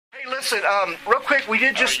Hey, listen, real quick, we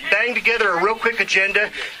did just bang together a real quick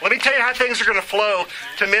agenda. Let me tell you how things are going to flow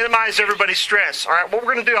to minimize everybody's stress. All right, what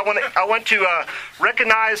we're going to do, I want to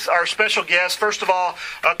recognize our special guest. First of all,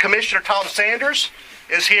 Commissioner Tom Sanders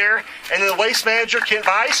is here, and then the waste manager, Kent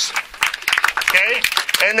Weiss. Okay,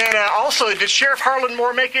 and then also, did Sheriff Harlan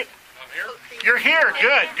Moore make it? I'm here. You're here.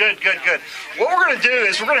 Good. What we're going to do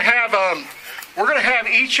is we're going to have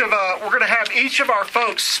each of our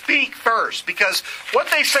folks speak first, because what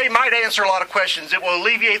they say might answer a lot of questions. It will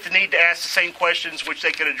alleviate the need to ask the same questions which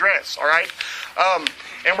they can address. All right,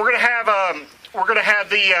 and we're going to have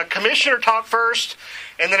the commissioner talk first,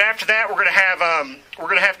 and then after that we're going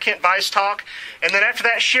to have Kent Weiss talk, and then after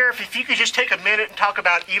that, Sheriff, if you could just take a minute and talk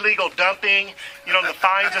about illegal dumping, the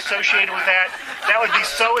fines associated with that. That would be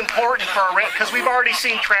so important for our because we've already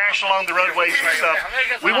seen trash along the roadways and stuff.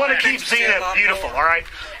 We want to keep Zena beautiful. All right.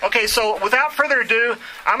 Okay. So without further ado,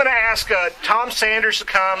 I'm going to ask Tom Sanders to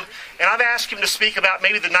come, and I've asked him to speak about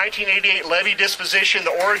maybe the 1988 levy disposition,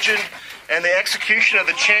 the origin and the execution of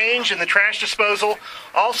the change in the trash disposal,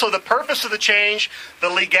 also the purpose of the change, the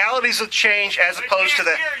legalities of the change, as opposed to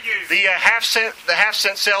the half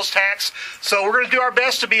cent sales tax. So we're going to do our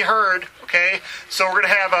best to be heard. Okay, so we're going to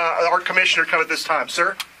have our commissioner come at this time,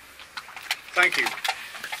 sir. Thank you.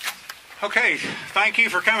 Okay, thank you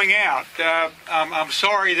for coming out. I'm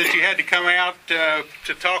sorry that you had to come out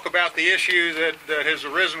to talk about the issue that has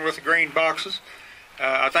arisen with the green boxes.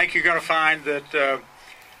 I think you're going to find that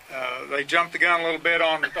they jumped the gun a little bit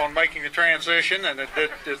on making the transition, and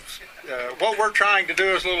what we're trying to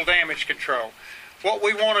do is a little damage control. What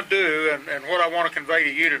we want to do, and what I want to convey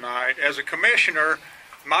to you tonight, as a commissioner,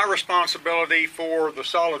 my responsibility for the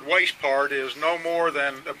solid waste part is no more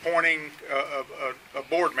than appointing a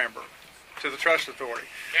board member to the trust authority.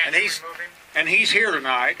 And he's here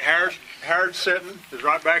tonight. Howard Sitton is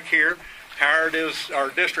right back here. Howard is our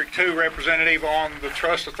District 2 representative on the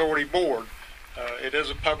trust authority board. It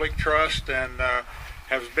is a public trust and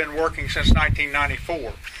has been working since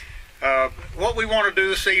 1994. What we want to do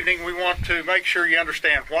this evening, we want to make sure you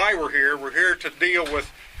understand why we're here. We're here to deal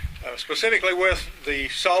with specifically with the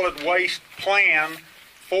solid waste plan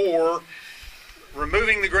for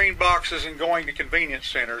removing the green boxes and going to convenience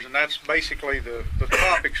centers, and that's basically the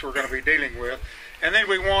topics we're going to be dealing with. And then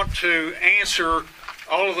we want to answer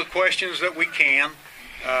all of the questions that we can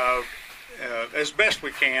as best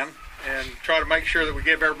we can, and try to make sure that we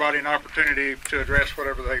give everybody an opportunity to address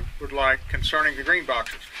whatever they would like concerning the green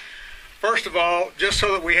boxes. First of all, just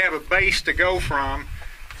so that we have a base to go from,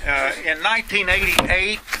 in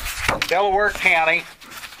 1988, Delaware County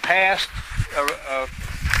passed a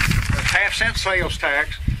half-cent sales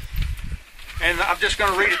tax, and I'm just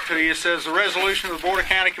going to read it to you. It says, the resolution of the Board of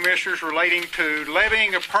County Commissioners relating to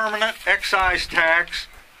levying a permanent excise tax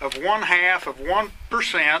of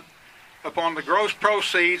 0.5% upon the gross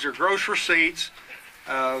proceeds or gross receipts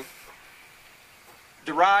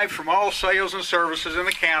derived from all sales and services in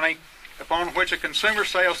the county upon which a consumer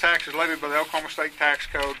sales tax is levied by the Oklahoma State Tax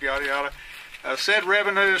Code, yada yada. Said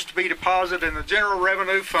revenues to be deposited in the general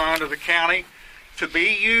revenue fund of the county to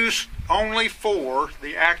be used only for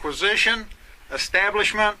the acquisition,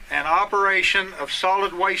 establishment, and operation of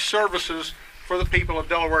solid waste services for the people of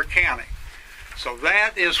Delaware County. So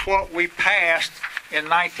that is what we passed in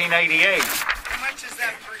 1988. How much is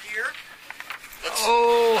that per year?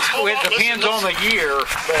 It depends on the year,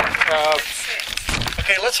 but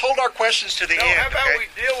okay, let's hold our questions to the end. How about we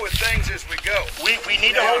deal with things as we go? We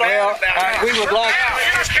need to hold on. we would like.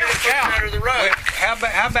 Under the rug.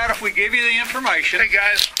 How about if we give you the information? Hey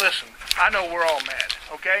guys, listen. I know we're all mad.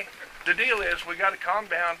 Okay. The deal is we got to calm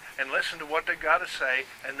down and listen to what they got to say,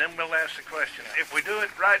 and then we'll ask the question. If we do it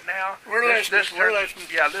right now,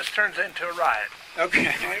 this turns into a riot.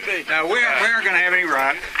 Okay. Now we aren't going to have any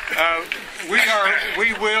riot.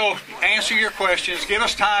 We will answer your questions. Give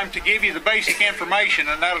us time to give you the basic information,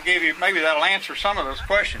 and that'll answer some of those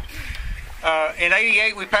questions. In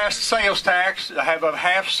 '88, we passed the sales tax. I have a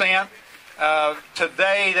half-cent.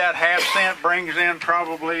 Today, that half-cent brings in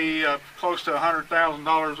probably close to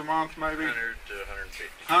 $100,000 a month, maybe. 100 to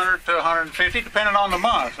 150. 100 to 150, depending on the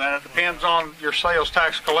month, and it depends on your sales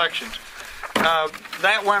tax collections.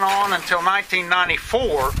 That went on until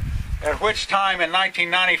 1994, at which time in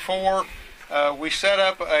 1994 we set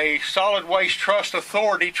up a solid waste trust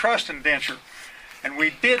authority trust indenture, and we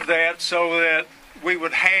did that so that we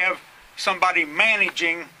would have somebody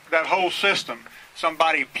managing that whole system,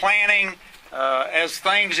 somebody planning. As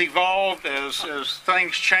things evolved, as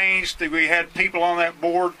things changed, we had people on that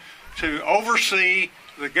board to oversee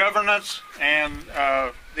the governance and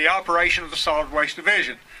the operation of the solid waste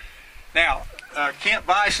division. Now, Kent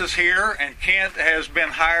Weiss is here, and Kent has been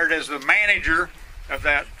hired as the manager of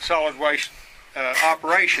that solid waste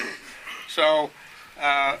operation. So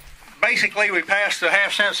basically, we passed the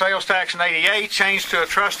half-cent sales tax in '88, changed to a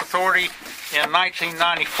trust authority in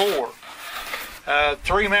 1994.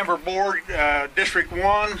 Three-member board, District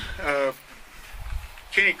 1,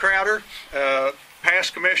 Kenny Crowder,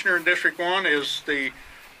 past commissioner in District 1, is the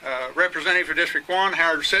representative for District 1,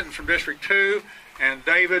 Howard Sitton from District 2, and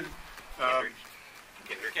David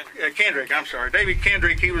Kendrick, I'm sorry. David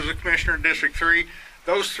Kendrick, he was a commissioner in District 3.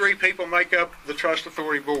 Those three people make up the Trust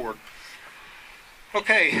Authority Board.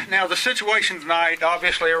 Okay, now the situation tonight,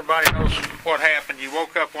 obviously everybody knows what happened. You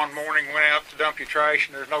woke up one morning, went out to dump your trash,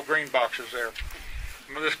 and there's no green boxes there.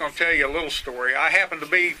 I'm just going to tell you a little story. I happened to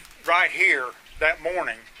be right here that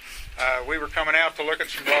morning. We were coming out to look at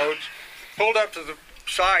some loads, pulled up to the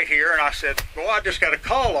side here, and I said, well, I just got a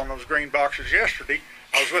call on those green boxes yesterday.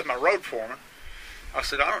 I was with my road foreman. I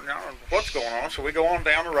said, I don't know what's going on. So we go on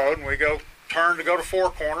down the road, and we turn to go to Four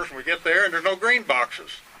Corners, and we get there, and there's no green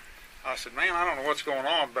boxes. I said, man, I don't know what's going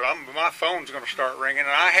on, but my phone's going to start ringing. And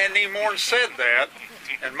I hadn't even more than said that,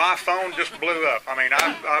 and my phone just blew up. I mean,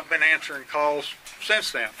 I've been answering calls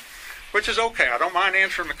since then, which is okay. I don't mind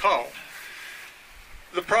answering the call.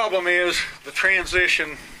 The problem is the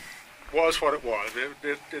transition was what it was.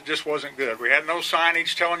 It just wasn't good. We had no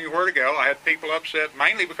signage telling you where to go. I had people upset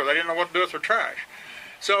mainly because they didn't know what to do with their trash.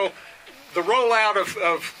 So the rollout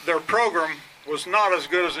of their program was not as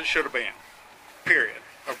good as it should have been, period.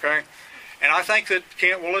 Okay? And I think that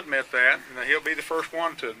Kent will admit that, and he'll be the first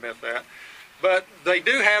one to admit that. But they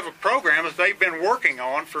do have a program that they've been working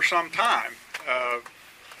on for some time.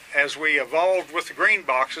 As we evolved with the green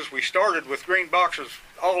boxes, we started with green boxes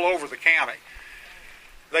all over the county.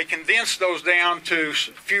 They condensed those down to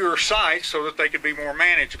fewer sites so that they could be more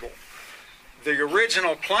manageable. The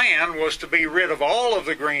original plan was to be rid of all of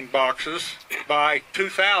the green boxes by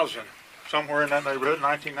 2000, somewhere in that neighborhood,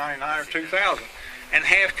 1999 or 2000, and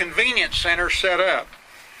have convenience centers set up.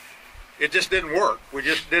 It just didn't work. We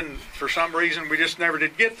just didn't, for some reason, we just never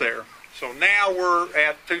did get there. So now we're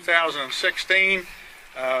at 2016.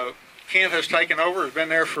 Kent has taken over, has been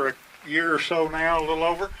there for a year or so now, a little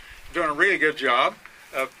over, doing a really good job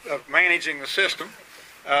of managing the system.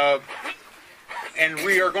 And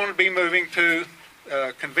we are going to be moving to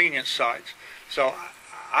convenience sites. So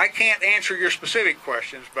I can't answer your specific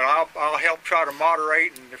questions, but I'll help try to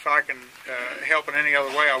moderate, and if I can help in any other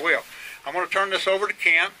way, I will. I'm going to turn this over to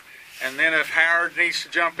Kent, and then if Howard needs to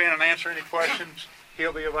jump in and answer any questions,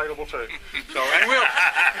 he'll be available too. So,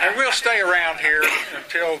 and we'll stay around here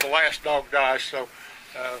until the last dog dies. So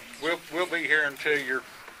we'll be here until you're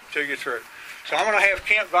through. So I'm going to have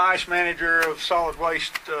Kent Weiss, manager of solid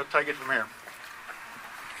waste, take it from here.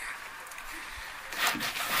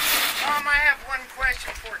 I have one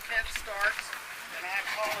question before Kent starts, and I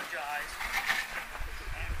apologize.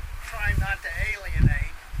 I'm trying not to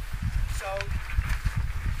alienate. So,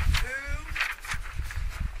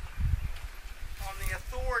 on the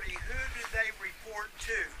authority, who do they report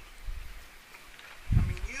to? I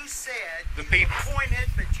mean, you said the you people appointed,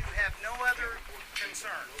 but you have no other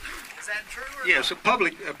concern. Is that true or yes, not?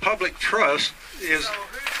 a public trust is... So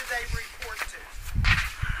who do they report to?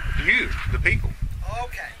 You, the people.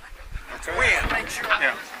 Okay. Okay. Make sure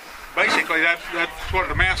Yeah. Basically, that's what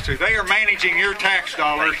it amounts to. They are managing your tax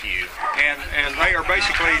dollars, and they are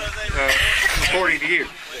basically reporting to you.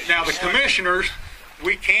 Now, the commissioners,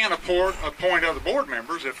 we can appoint other board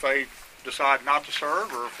members if they decide not to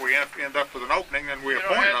serve, or if we end up with an opening, then we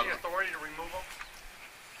appoint You don't have them. the authority to remove them?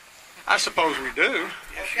 I suppose we do.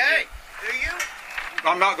 Okay. Do you?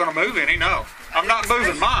 I'm not going to move any, no. I'm not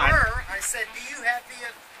moving mine. I said, do you have the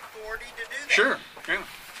authority to do that? Sure, yeah.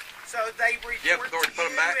 So they report You have authority to put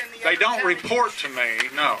them back? and the They other don't county report to me,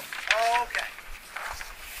 no. Oh, okay.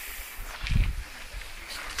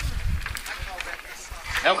 I call that the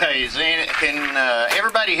song. Okay, Zena, can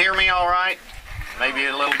everybody hear me all right? Maybe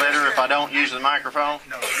a little better if I don't use the microphone?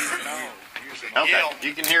 No. Okay,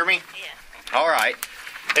 you can hear me? Yeah. All right.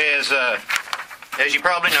 As you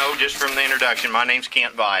probably know, just from the introduction, my name's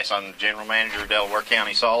Kent Weiss. I'm the General Manager of Delaware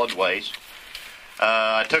County Solid Waste.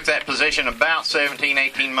 I took that position about 17,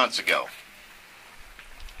 18 months ago.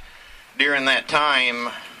 During that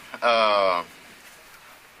time, I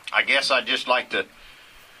guess I'd like to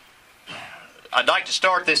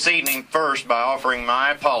start this evening first by offering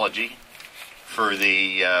my apology for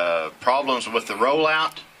the problems with the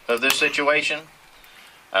rollout of this situation.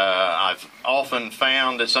 I've often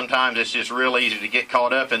found that sometimes it's just real easy to get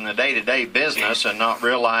caught up in the day-to-day business and not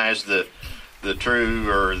realize the true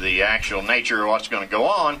or the actual nature of what's going to go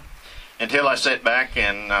on. until I sat back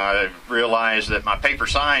and realized that my paper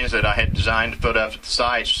signs that I had designed to put up at the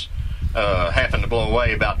sites happened to blow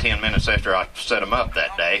away about 10 minutes after I set them up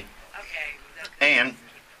that day. And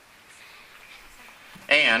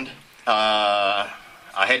I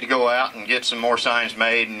had to go out and get some more signs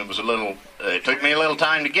made, and it took me a little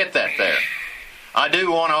time to get that there. I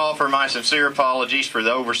do want to offer my sincere apologies for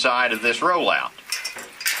the oversight of this rollout.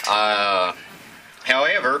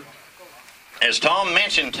 However, as Tom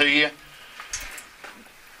mentioned to you,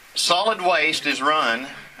 solid waste is run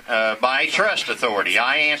by a trust authority.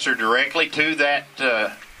 I answer directly to that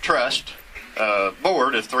trust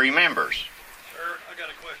board of 3 members. Sir, I got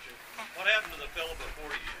a question. What happened to the fellow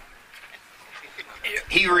before you?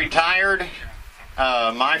 He retired.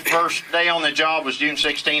 My first day on the job was June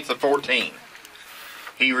 16th of 14.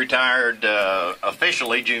 He retired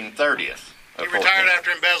officially June 30th. He retired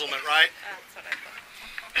after embezzlement, right?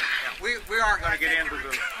 We aren't going to get into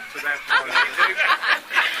that part of it.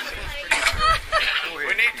 We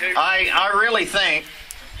need to. I really think,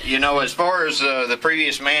 as far as the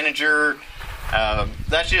previous manager,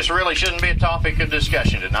 that just really shouldn't be a topic of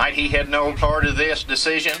discussion tonight. He had no part of this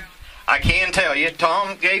decision. I can tell you,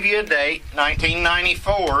 Tom gave you a date,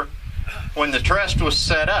 1994, when the trust was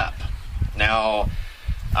set up. Now,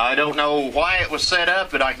 I don't know why it was set up,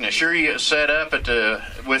 but I can assure you it was set up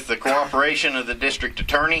with the cooperation of the district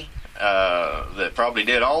attorney that probably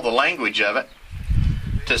did all the language of it,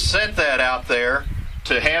 to set that out there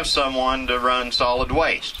to have someone to run solid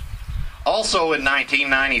waste. Also in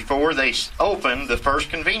 1994, they opened the first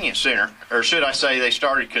convenience center, or should I say they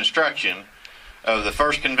started construction of the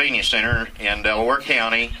first convenience center in Delaware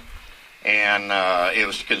County, and it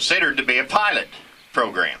was considered to be a pilot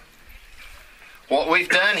program. What we've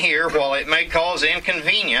done here, while it may cause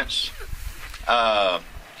inconvenience,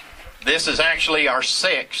 this is actually our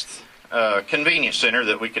 6th convenience center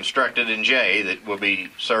that we constructed in Jay that will be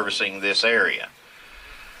servicing this area.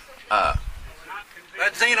 That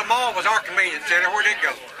Zena Mall was our convenience center. Where'd it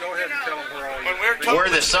go? Go ahead and tell them where all you... Where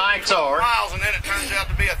the sites are. Miles, and then it turns out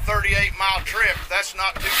to be a 38-mile trip. That's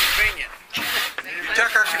not too convenient. You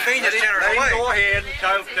took our convenience center away. Go ahead and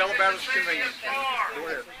tell about its convenience center. Go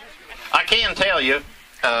ahead. I can tell you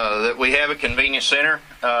that we have a convenience center.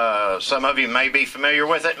 Some of you may be familiar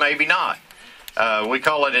with it, maybe not. We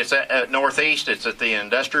call it, it's at Northeast. It's at the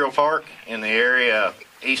industrial park in the area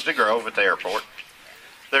east of Grove at the airport.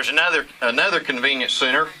 There's another convenience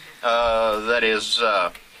center that is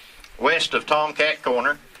west of Tomcat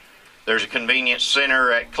Corner. There's a convenience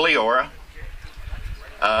center at Cleora.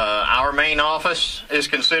 Our main office is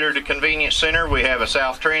considered a convenience center. We have a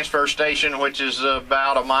south transfer station, which is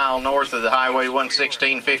about a mile north of the Highway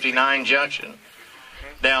 116-59 junction,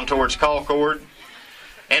 down towards Colcord.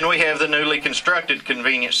 And we have the newly constructed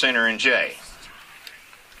convenience center in Jay.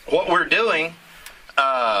 What we're doing,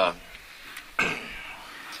 the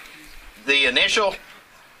initial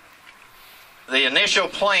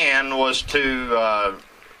plan was to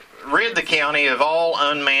rid the county of all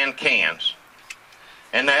unmanned cans.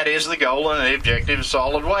 And that is the goal and the objective of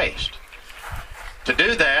solid waste. To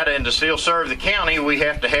do that and to still serve the county, we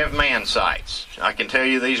have to have man sites. I can tell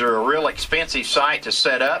you these are a real expensive site to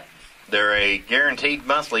set up. They're a guaranteed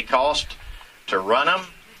monthly cost to run them.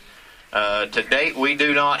 To date, we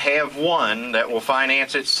do not have one that will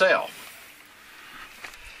finance itself.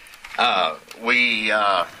 I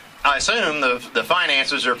assume the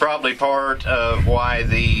finances are probably part of why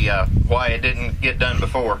it didn't get done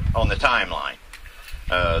before on the timeline.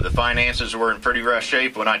 The finances were in pretty rough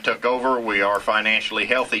shape when I took over. We are financially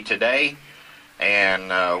healthy today,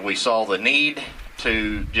 and we saw the need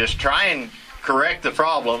to just try and correct the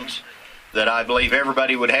problems that I believe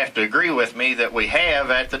everybody would have to agree with me that we have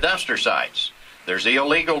at the dumpster sites. There's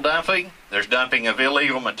illegal dumping, there's dumping of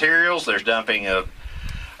illegal materials, there's dumping of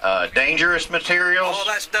dangerous materials. All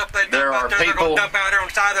that stuff they there dump are out there, people, dump out there on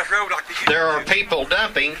the side of this road like they used there to are do. people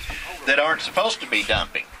dumping that aren't supposed to be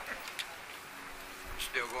dumping.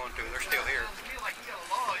 Still going through. They're still here.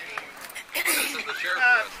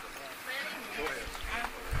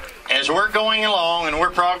 As we're going along and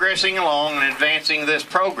we're progressing along and advancing this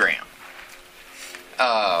program,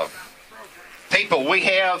 people, we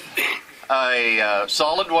have a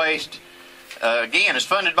solid waste, again, is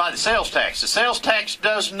funded by the sales tax. The sales tax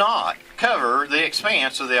does not cover the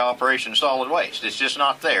expense of the operation of solid waste. It's just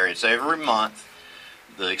not there. It's every month.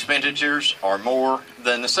 The expenditures are more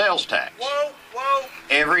than the sales tax. Whoa.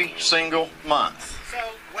 Every single month. So,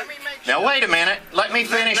 let me make sure. Now, wait a minute. Let me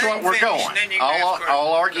finish what we're going.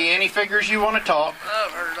 I'll argue any figures you want to talk.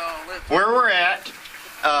 I've heard all this. Where we're at,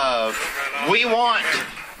 we want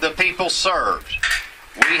the people served.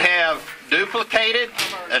 We have duplicated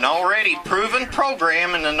an already proven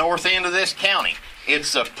program in the north end of this county.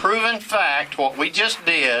 It's a proven fact. What we just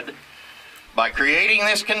did by creating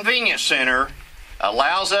this convenience center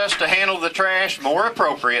allows us to handle the trash more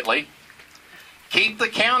appropriately, keep the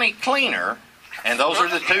county cleaner, and those are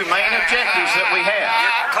the two main objectives that we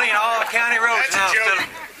have. Clean all the county roads now.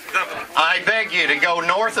 I beg you to go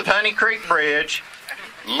north of Honey Creek Bridge.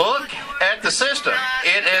 Look at the system.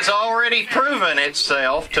 It has already proven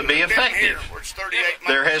itself to be effective.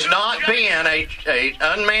 There has not been a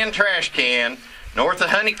unmanned trash can north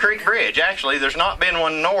of Honey Creek Bridge. Actually, there's not been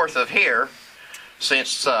one north of here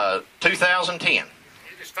since 2010. You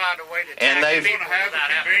just find a way to And they've. Are we going to have a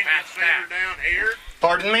convenience center down here?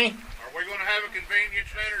 Pardon me? Are we going to have a convenience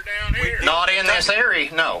center down here? Not in this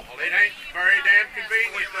area, no. Well, it ain't very damn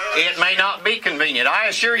convenient, though. It may not be convenient. I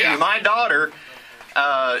assure you, my daughter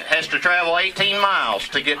has to travel 18 miles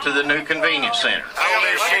to get to the new convenience center. How old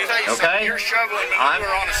is she? Okay? You're shoveling manure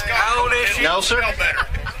on a scope. How old is she? No, sir.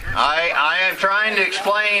 I am trying to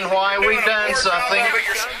explain why we've done something. But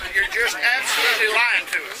you're just absolutely lying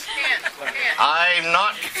to us. I'm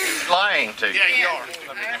not lying to you. Yeah, you are.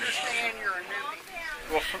 I understand you're a newbie.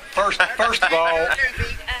 Well, first of all,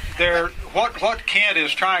 what Kent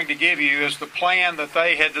is trying to give you is the plan that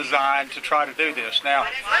they had designed to try to do this. Now,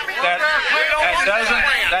 that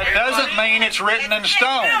doesn't mean it's written in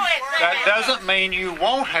stone. That doesn't mean you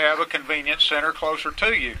won't have a convenience center closer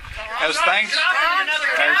to you. As things,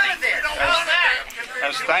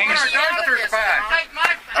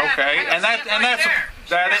 okay, and that's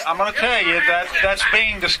I'm going to tell you that's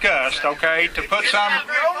being discussed. Okay, to put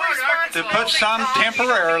some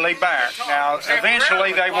temporarily back. Now,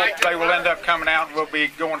 eventually they will end up coming out and we'll be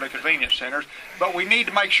going to convenience centers. But we need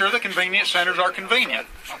to make sure the convenience centers are convenient,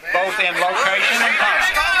 both in location and time.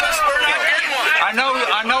 I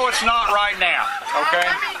know it's not right now. Okay.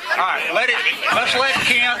 All right. Let's let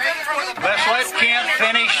Kent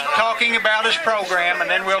finish talking about his program, and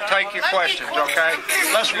then we'll take your questions. Okay.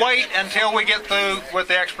 Let's wait until we get through with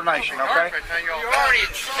the explanation. Okay. You already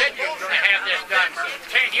said you were going to have this done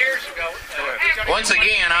 10 years ago. Once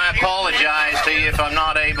again, I apologize to you if I'm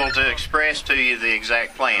not able to express to you the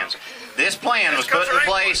exact plans. This plan was put in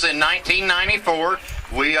place in 1994.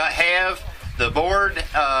 We have the board,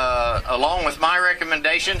 along with my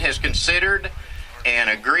recommendation, has considered and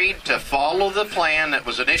agreed to follow the plan that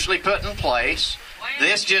was initially put in place.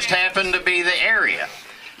 This just happened to be the area.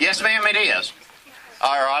 Yes, ma'am, it is.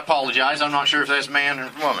 I apologize. I'm not sure if that's man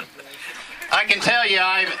or woman. I can tell you,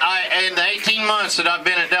 in the 18 months that I've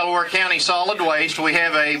been at Delaware County Solid Waste, we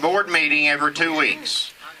have a board meeting every 2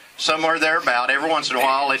 weeks. Somewhere thereabout. Every once in a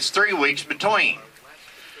while, it's 3 weeks between.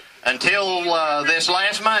 Until this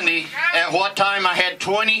last Monday, at what time I had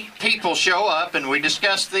 20 people show up and we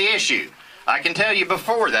discussed the issue. I can tell you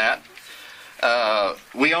before that,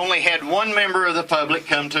 we only had one member of the public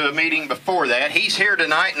come to a meeting before that. He's here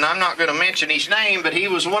tonight, and I'm not going to mention his name, but he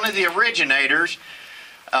was one of the originators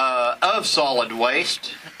of solid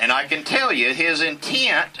waste. And I can tell you his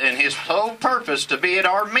intent and his whole purpose to be at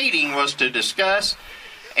our meeting was to discuss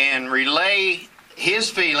and relay his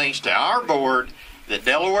feelings to our board that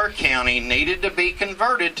Delaware County needed to be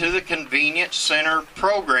converted to the convenience center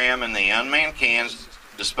program and the unmanned cans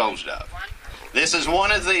disposed of. This is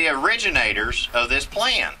one of the originators of this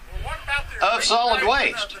plan of solid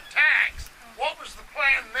waste. The tax. What was the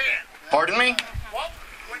plan then? Pardon me?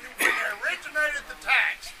 When you originated the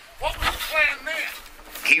tax, what was the plan then?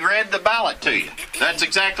 He read the ballot to you. That's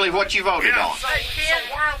exactly what you voted on. So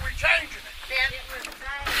why are we changing it?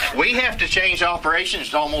 We have to change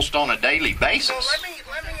operations almost on a daily basis. So let me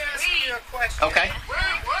ask you a question. Okay.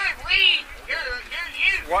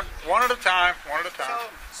 One at a time.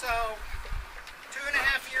 So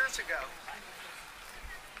 2.5 years ago,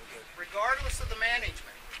 regardless of the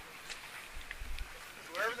management,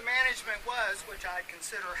 whoever the management was, which I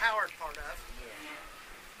consider Howard part of,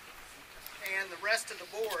 and the rest of the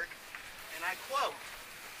board, and I quote,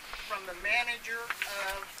 from the manager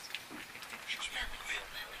of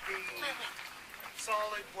the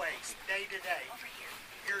solid waste, day to day,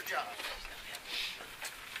 your job.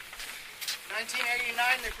 1989,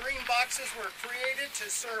 the green boxes were created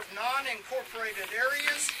to serve non-incorporated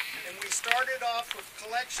areas, and we started off with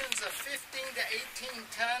collections of 15 to 18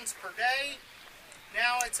 tons per day.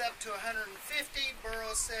 Now it's up to 150.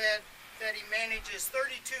 Burrow said that he manages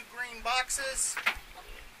 32 green boxes,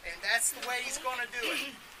 and that's the way he's going to do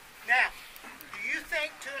it. Now, do you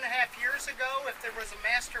think 2.5 years ago, if there was a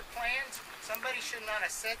master plan, somebody should not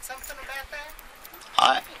have said something about that?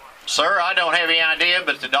 Sir, I don't have any idea,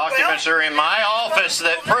 but the documents are in my office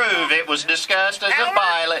that prove it was discussed as a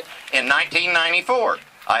pilot in 1994.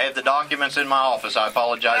 I have the documents in my office. I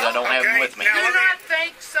apologize, I don't have them with me. Do you not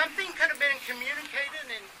think something could have been communicated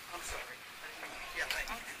in, I'm sorry. Yeah, thank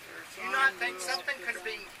you. Do you not think something could have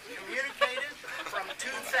been communicated from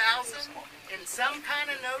 2000 in some kind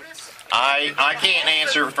of notice? I can't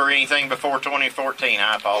answer for anything before 2014.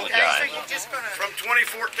 I apologize. Okay, so you're just going to... From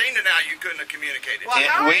 2014 to now, you couldn't have communicated. Well,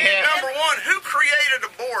 Number one, who created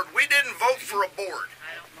a board? We didn't vote for a board.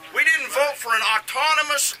 We didn't vote for an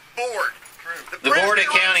autonomous board. The Board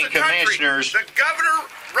of president County runs the country. Commissioners. The governor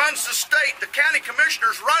runs the state. The county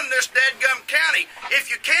commissioners run this dadgum county. If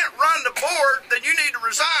you can't run the board, then you need to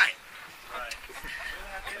resign.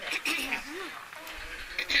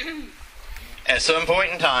 At some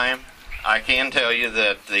point in time, I can tell you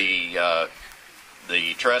that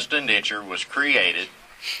the trust indenture was created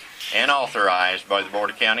and authorized by the Board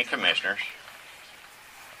of County Commissioners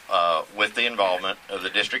with the involvement of the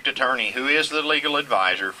district attorney, who is the legal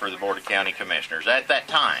advisor for the Board of County Commissioners at that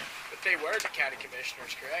time. But they were the county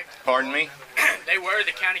commissioners, correct? Pardon me? They were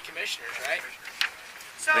the county commissioners, right?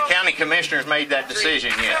 So, The county commissioners made that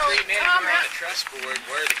decision, yes. Three men who were on the trust board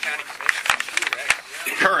were the county commissioners,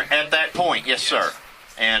 correct? Current at that point, yes, sir.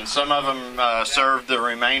 And some of them served the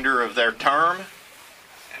remainder of their term.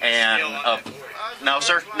 And Still on that board. no,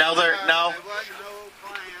 sir, no, there, no.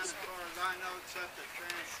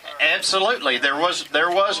 Absolutely, there was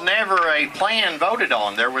never a plan voted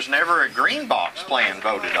on. There was never a green box plan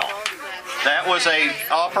voted on. That was a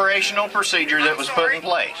operational procedure that was put in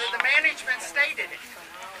place. The management stated it.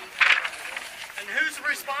 And who's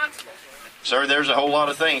responsible? Sir, there's a whole lot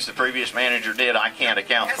of things the previous manager did I can't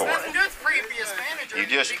account It has for. nothing to do with the previous manager.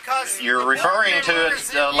 because You're the referring board to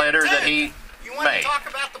members a letter that he You want made. to talk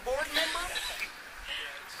about the board member?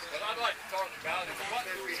 What I'd like to talk about is what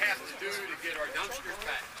do we have to do to get our dumpsters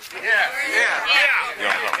back?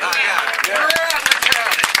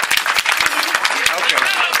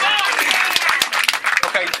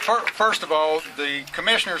 Okay, first of all, the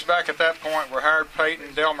commissioners back at that point were Howard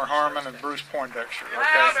Payton, Delmer Harmon, and Bruce Poindexter.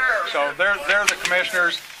 Okay, so they're the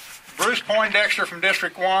commissioners. Bruce Poindexter from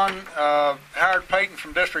District 1, Howard Payton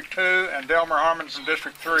from District 2, and Delmer Harmon from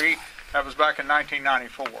District 3. That was back in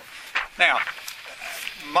 1994. Now,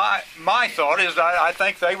 my thought is I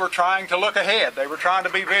think they were trying to look ahead. They were trying to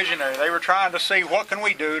be visionary. They were trying to see what can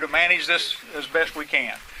we do to manage this as best we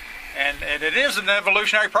can. And it is an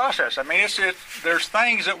evolutionary process. I mean, there's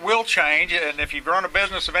things that will change, and if you run a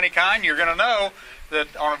business of any kind, you're going to know that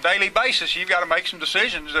on a daily basis you've got to make some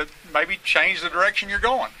decisions that maybe change the direction you're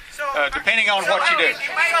going, depending on what you do.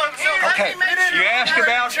 Okay,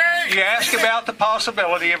 you ask about the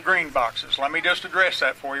possibility of green boxes. Let me just address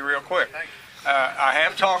that for you real quick. I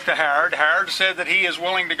have talked to Howard. Howard said that he is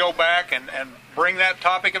willing to go back and bring that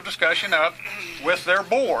topic of discussion up with their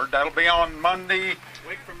board. That'll be on Monday.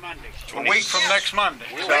 A week from next Monday.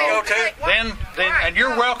 So then, and you're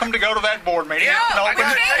welcome to go to that board meeting. It's an open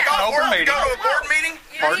meeting. Go to a board meeting?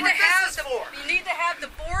 You need to have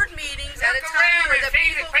the board meetings at a time where the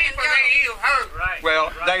people can go.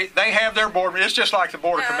 Well, they have their board meeting. It's just like the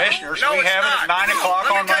Board of Commissioners. No, We it's have it not. at 9 o'clock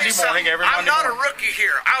Let me on tell Monday you morning, something. every Monday I'm not morning. a rookie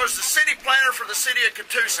here. I was the city planner for the city of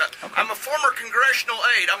Catoosa. I'm a former congressional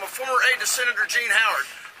aide. I'm a former aide to Senator Gene Howard.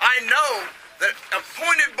 I know that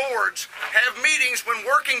appointed boards have meetings when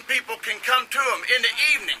working people can come to them in the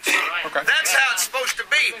evenings. Okay. That's how it's supposed to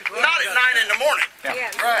be, not at 9 in the morning.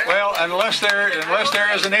 Yeah. Well, unless there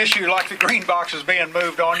is an issue like the green boxes being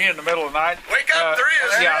moved on you in the middle of the night. Wake up, there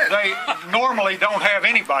is. Yeah, they normally don't have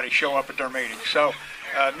anybody show up at their meetings. So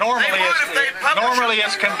normally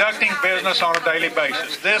it's conducting business on a daily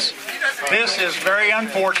basis. This is very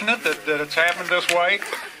unfortunate that it's happened this way.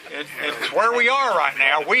 It's where we are right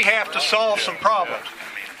now. We have to solve some problems.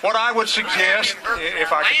 What I would suggest,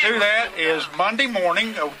 if I could do that, is Monday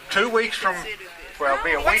morning, 2 weeks from, well, it'll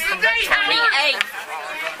be a week from next Monday.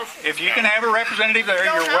 If you can have a representative there,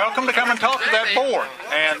 you're welcome to come and talk to that board.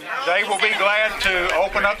 And they will be glad to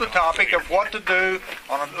open up the topic of what to do,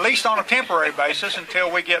 at least on a temporary basis,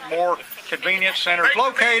 until we get more convenience centers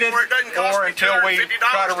located or until we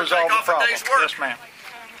try to resolve the problem. Yes, ma'am.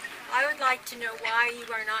 I would like to know why you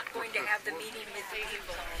are not going to have the meeting with the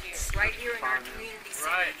people right here in our community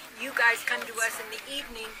center. You guys come to us in the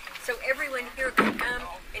evening so everyone here can come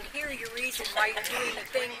and hear your reason why you're doing a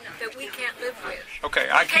thing that we can't live with. Okay,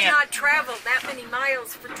 I cannot travel that many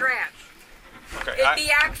miles for trash. Okay, It'd be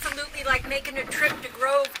absolutely like making a trip to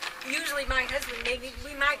Grove usually my husband, maybe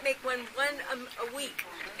we might make one a week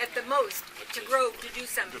at the most to Grove to do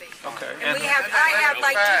something. Okay. And I have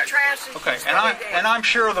like 2 trashes. Okay, and I'm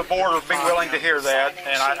sure the board will be willing to hear that,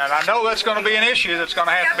 and I know that's going to be an issue that's going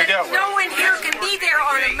to have to be dealt with. No one here can be there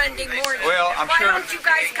on a Monday morning. Well, I'm Why sure. don't you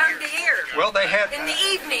guys come to here? Well, they had, in the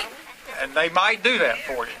evening. and they might do that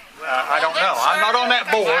for you. I don't know. I'm not on that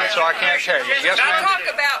board, so I can't tell you. Yes, ma'am?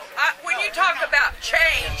 When you talk about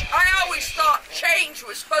change, I always thought change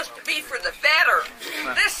was supposed to be for the better.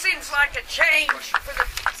 This seems like a change for the...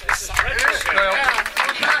 Well,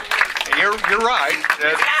 you're right.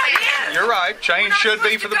 You're right. Change should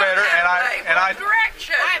be for the better,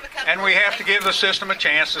 and we have to give the system a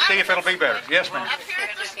chance to see if it'll be better. Yes, ma'am. Up here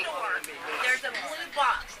at the store, there's a blue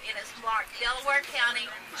box, and it's marked Delaware County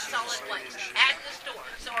Solid Waste at the store.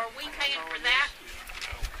 So are we paying for that?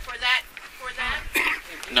 For that?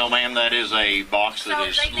 No, ma'am, that is a box that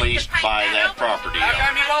is leased by that property How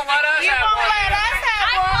come you won't let us have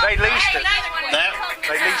one? They leased it.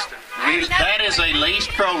 They leased it. That is a leased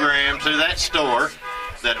program to that store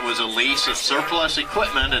that was a lease of surplus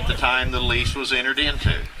equipment at the time the lease was entered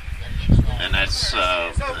into. And that's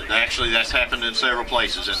actually that's happened in several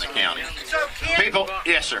places in the county. So People,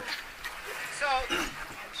 yes, sir. So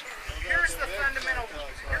here's a fundamental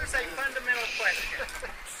question.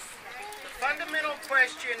 The fundamental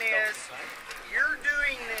question is, you're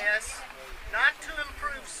doing this not to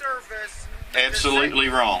improve service. Absolutely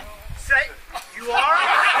wrong. You are?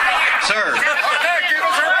 Sir.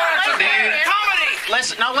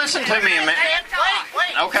 Listen to me a minute.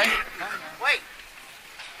 Wait. Okay. Wait.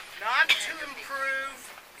 Not to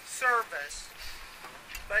improve service,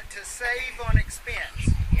 but to save on expense.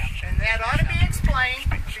 And that ought to be explained,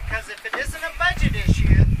 because if it isn't a budget issue...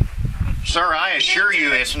 Sir, I assure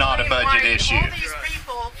you it's not a budget issue. All these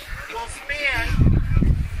people will spend,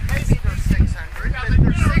 maybe there's 600, but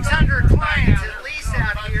there's 600 clients at least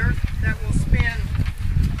out here that will spend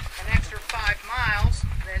an extra 5 miles,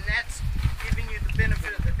 then that's giving you the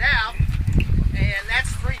benefit of the doubt, and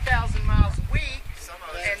that's 3,000 miles a week,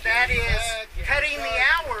 and that is cutting the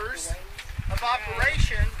hours of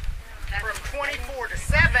operation from 24 to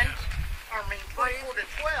 24 to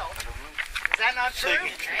 12. Is that not true?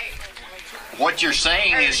 What you're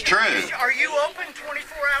saying is true. Are you open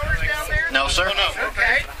 24 hours down there? No, sir.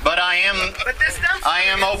 Okay. But I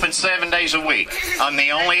am open 7 days a week. I'm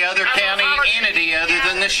the only other county entity other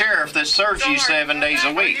than the sheriff that serves you 7 days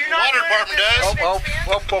a week. Water department does.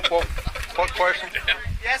 What question?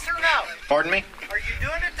 Yes or no? Pardon me? Are you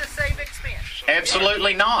doing it to save expense?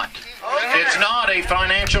 Absolutely not. It's not a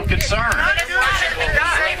financial concern.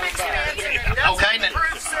 Okay.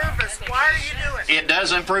 Improve service. Why are you doing it? It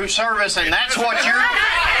does improve service, and that's what you're...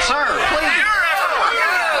 Sir, please.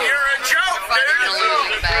 You're a joke,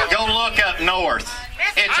 dude. Go look up north.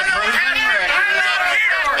 It's a proven record.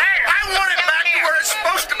 I want it back to where it's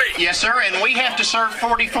supposed to be. Yes, sir, and we have to serve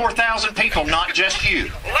 44,000 people, not just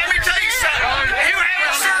you. Let me tell you something. You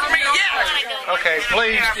haven't served me yet. Okay,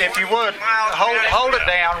 please, if you would, hold it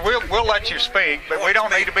down. We'll let you speak, but we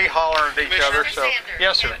don't need to be hollering at each other. So,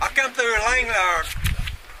 yes, sir. I come through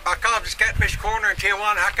I call it this Catfish Corner in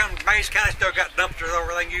Tijuana. How come Mays County still got dumpsters over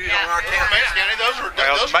they use on our county? Mays County,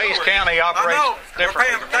 those Mays County operates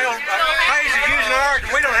differently. Mays is using ours, and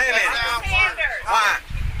we don't have any. Why?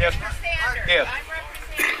 Yes. Yes. I'm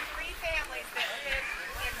representing 3 families that live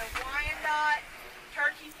in the Wyandotte,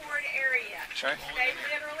 Turkey Ford area. Okay. They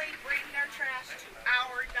literally bring their trash to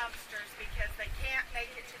our dumpsters because they can't make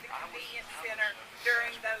it to the convenience center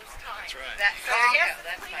during those times. That's right. So yes,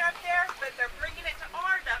 it's clean up there, but they're bringing it to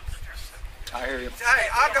our dumpsters. I hear you. Hey,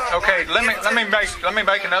 Okay, let me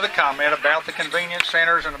make another comment about the convenience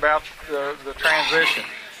centers and about the transition.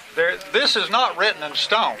 This is not written in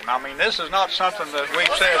stone. I mean, this is not something that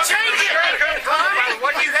we've said. Change it.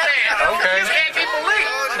 What you said. Okay. You can't be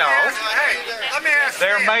believed. No. Hey, let me ask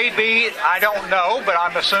There you. may be, I don't know, but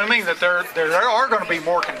I'm assuming that there are going to be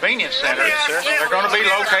more convenience centers. They're going to be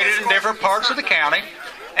located in different parts of the county,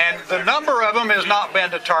 and the number of them has not been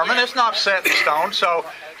determined. It's not set in stone, so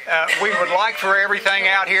we would like for everything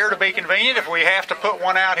out here to be convenient. If we have to put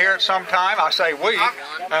one out here at some time, I say we,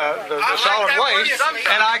 the solid waste,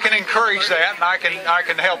 and I can encourage that, and I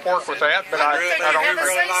can help work with that. But I don't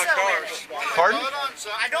really like cars. Pardon?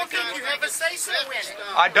 I don't think you have a say-so in it.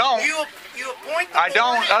 I don't. You appoint the I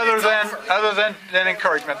don't, board. other than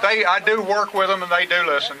encouragement. I do work with them and they do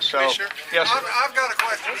listen. So, yes, sir. I've got a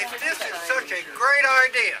question. If this is such a great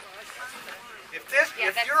idea,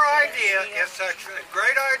 if your idea is such a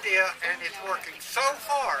great idea and it's working so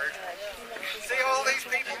hard, see all these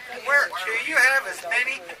people, where do you have as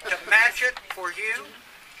many to match it for you?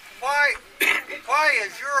 why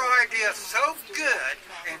is your idea so good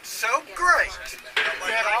and so great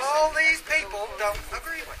that all these people don't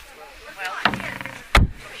agree with it?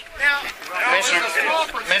 Now,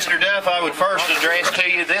 Mr. Duff, I would first address to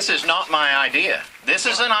you, this is not my idea. This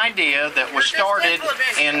is an idea that was started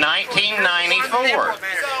in 1994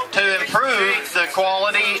 to improve the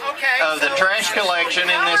quality of the trash collection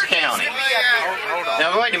in this county.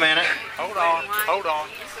 Now, wait a minute. Hold on.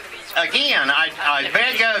 Again, I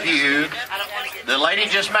beg of you, the lady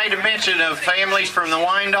just made a mention of families from the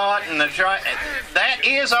Wyandotte and that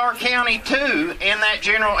is our county too, in that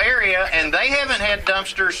general area, and they haven't had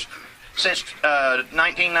dumpsters since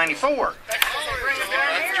 1994.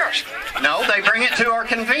 No, they bring it to our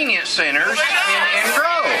convenience centers in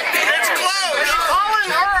Grove. It's closed. are you calling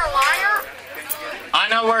her a liar? I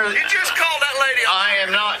know where. You just called that lady. I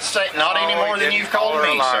am not any more than you've called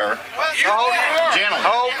me, sir. Gentlemen,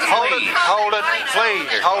 Hold it,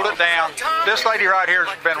 please, hold it down. This lady right here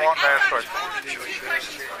has been wanting to ask questions.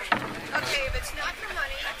 Okay, if it's not for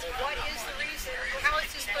money, what is the reason? How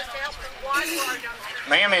is this supposed to help? Why for our dumpsters?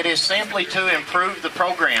 Ma'am, it is simply to improve the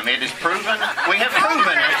program. It is proven. We have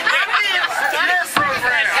proven it.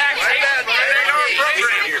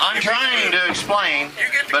 I'm trying to explain,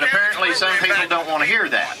 but apparently some people don't want to hear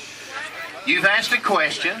that. You've asked a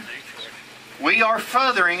question. We are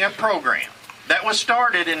furthering a program that was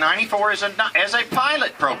started in '94 as a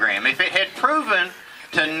pilot program. If it had proven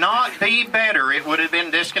to not be better, it would have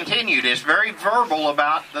been discontinued. It's very verbal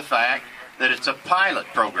about the fact that it's a pilot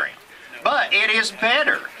program. But it is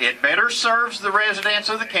better. It better serves the residents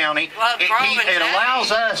of the county. It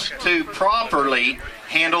allows us to properly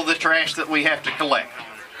handle the trash that we have to collect.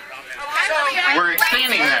 We're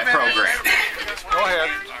extending that program.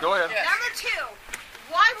 Go ahead. Number two,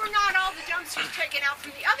 why were not all the dumpsters taken out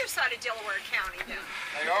from the other side of Delaware County then?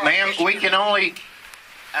 Ma'am, we can only...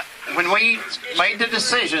 when we made the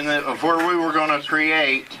decision of where we were going to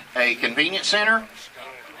create a convenience center,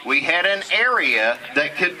 we had an area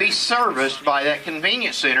that could be serviced by that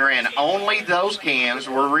convenience center, and only those cans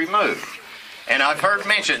were removed. And I've heard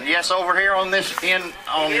mentioned, yes, over here on this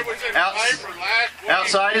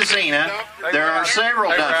outside of Zena, there are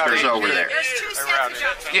several dumpsters over there. There's two sets of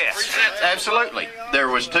dumpsters. Yes, absolutely. There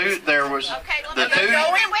was two. There was the two. Wait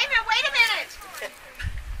a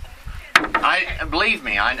minute. Believe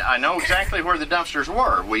me, I know exactly where the dumpsters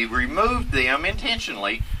were. We removed them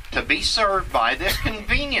intentionally to be served by this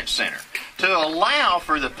convenience center to allow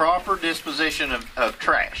for the proper disposition of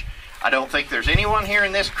trash. I don't think there's anyone here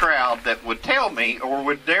in this crowd that would tell me or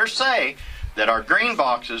would dare say that our green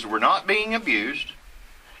boxes were not being abused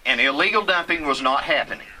and illegal dumping was not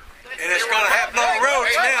happening. And it's going to happen on the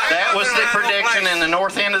roads now. That was the prediction in the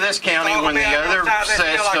north end of this county when the other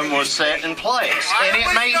system was set in place. And it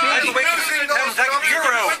may be.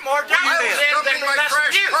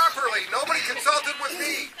 Nobody consulted with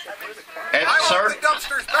me. Sir,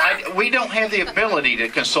 we don't have the ability to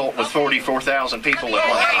consult with 44,000 people at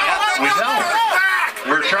one time. We don't.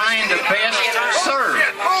 We're trying to best serve.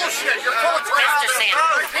 Mr.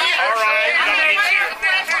 Sanders. All right.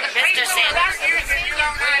 Mr. Sanders.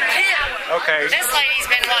 Okay. This lady's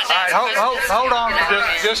been wanting to ask a question. Hold on for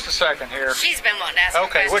just a second here. She's been wanting to ask a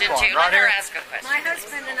question which one? too. Right Let her here? ask a question. My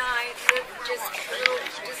husband and I live just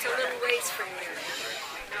a little ways from here.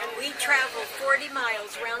 And we travel 40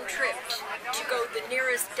 miles round trip to go to the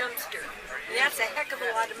nearest dumpster. And that's a heck of a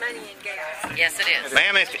lot of money in gas. Yes, it is.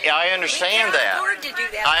 Ma'am, I understand that. We can't afford to do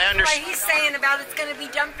that. That's why he's saying about it's going to be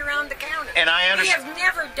dumped around the county. And we have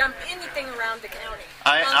never dumped anything around the county.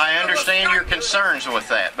 I understand your concerns with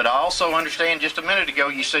that, but I also understand just a minute ago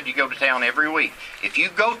you said you go to town every week. If you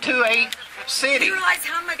go to a city,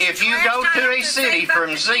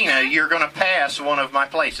 from Zena, you're going to pass one of my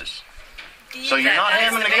places. So you're not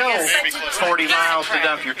having to go 40 miles to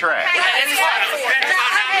dump your trash.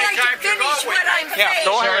 I'd like to finish what I'm saying. Yeah,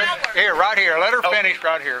 go ahead. Here, right here. Let her finish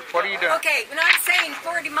right here. What are you doing? Okay, when I'm saying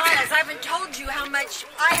 40 miles, I haven't told you how much.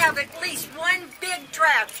 I have at least one big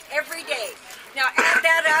trash every day. Now add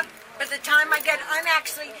that up. By the time I get, I'm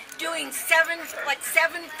actually doing seven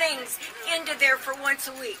things into there for once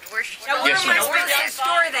a week. Now where am I supposed to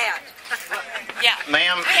store that? Yeah.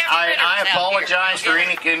 Ma'am, I apologize for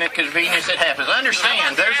any inconvenience that happens.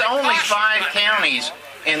 Understand, there's only 5 counties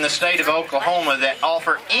in the state of Oklahoma that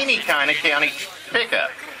offer any kind of county pickup.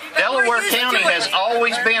 Delaware County has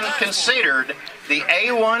always been considered the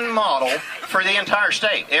A1 model for the entire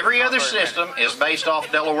state. Every other system is based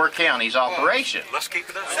off Delaware County's operation. Let's keep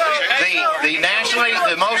it up.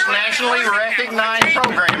 The most nationally recognized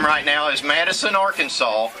program right now is Madison,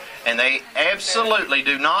 Arkansas, and they absolutely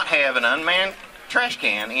do not have an unmanned trash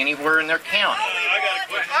can anywhere in their county. I got a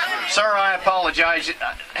question. Sir, I apologize.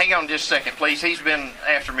 Hang on just a second, please. He's been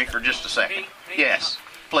after me for just a second. Yes,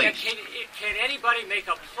 please. Can anybody make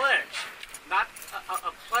a pledge, not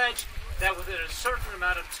a pledge that within a certain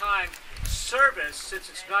amount of time, service, since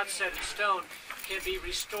it's not set in stone, can be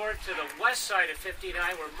restored to the west side of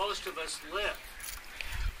 59 where most of us live?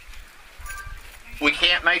 We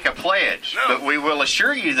can't make a pledge, but we will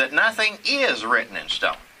assure you that nothing is written in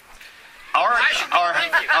stone.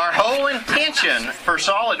 Our whole intention for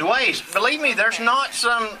solid waste, believe me, there's not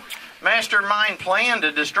some mastermind plan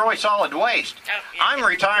to destroy solid waste. I'm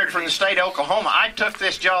retired from the state of Oklahoma. I took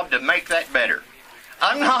this job to make that better.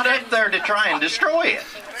 I'm not up there to try and destroy it.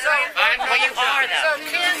 Well, you are, though. So,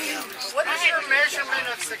 Ken, what is your measurement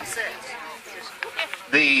of success?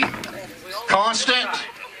 The constant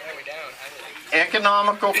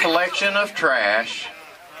economical collection of trash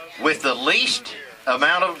with the least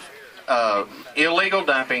amount of illegal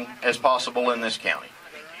dumping as possible in this county.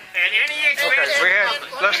 And any expense. Okay, we have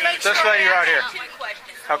this lady right here.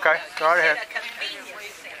 Okay, go right ahead.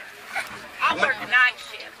 I work night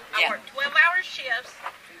shift. I work 12-hour shifts.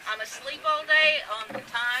 I'm asleep all day on the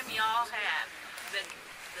time y'all have the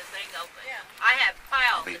thing open. I have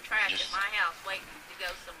piles of trash at my house waiting to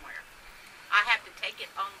go somewhere. I have to take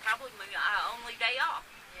it on probably my only day off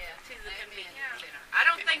to the convenience center. I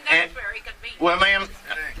don't think that's very convenient. Well, ma'am,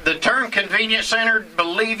 the term convenience center,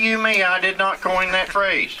 believe you me, I did not coin that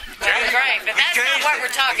phrase. That's right, but that's not what we're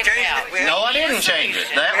talking about. No, I didn't change it.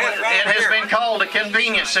 It has been called a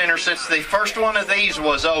convenience center since the first one of these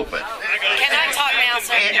was open. Can I talk now,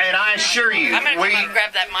 sir? And I assure you, I'm going to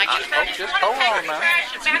grab that mic. Just hold on, man. Back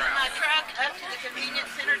my truck up to the convenience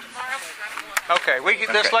center tomorrow. Okay,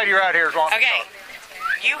 this lady right here is wanting to talk.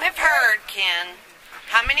 You have heard, Ken,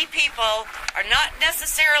 how many people are not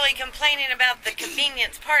necessarily complaining about the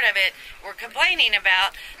convenience part of it. We're complaining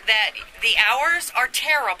about that the hours are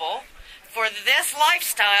terrible for this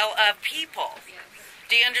lifestyle of people.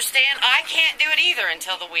 Do you understand? I can't do it either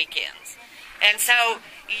until the weekends. And so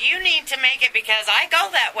you need to make it, because I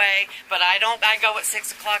go that way, but I go at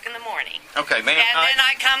 6 o'clock in the morning. Okay, ma'am. And then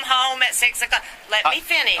I come home at 6 o'clock. Let me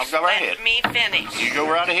finish. I'll go right ahead. Let me finish. You go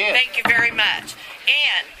right ahead. Thank you very much.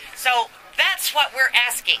 And so that's what we're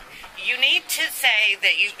asking. You need to say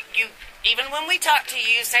that you even when we talk to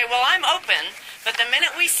you, say, well, I'm open, but the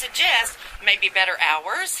minute we suggest maybe better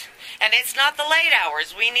hours, and it's not the late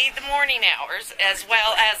hours. We need the morning hours as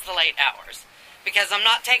well as the late hours. Because I'm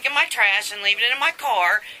not taking my trash and leaving it in my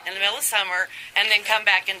car in the middle of summer and then come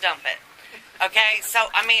back and dump it. Okay? So,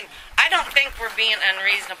 I mean, I don't think we're being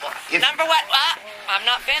unreasonable. Number one, I'm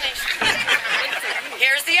not finished.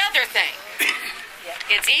 Here's the other thing.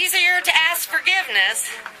 It's easier to ask forgiveness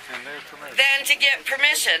than to get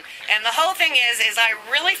permission. And the whole thing is I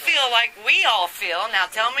really feel like we all feel, now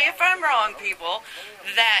tell me if I'm wrong, people,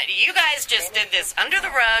 that you guys just did this under the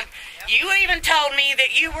rug. You even told me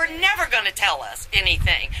that you were never going to tell us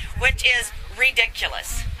anything, which is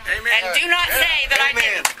ridiculous. Amen. And do not say that I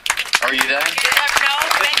didn't. Are you done? No,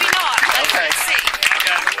 maybe not. Let's see.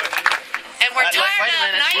 And we're tired of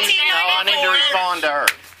 1994. No, I need to respond to her.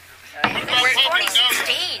 We're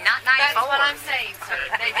 2016, not 94. That's what I'm saying, sir.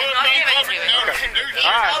 They did not give it to me. Okay. All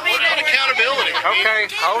right. What about accountability? Okay,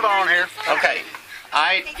 hold on here. Okay.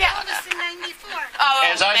 As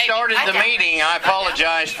I started the meeting, I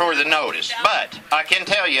apologize for the notice. But I can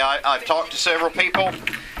tell you, I've talked to several people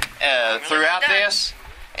throughout this,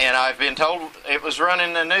 and I've been told it was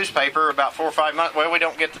running the newspaper about 4 or 5 months. Well, we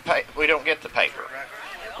don't get the paper.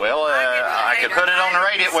 Well, I could put it on the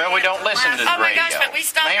radio. Well, we don't listen to the radio. Oh my gosh, but we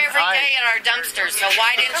stop every day at our dumpsters, so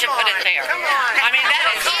why didn't you put it there? I mean, that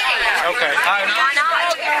is okay. Okay.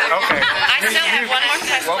 I still have one more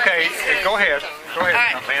question. Okay, go ahead. Go ahead. All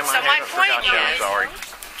right. So my point is,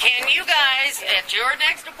 can you guys, at your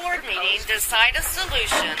next board meeting, decide a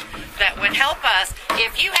solution that would help us?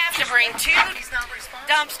 If you have to bring 2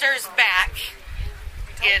 dumpsters back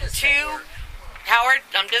into Howard,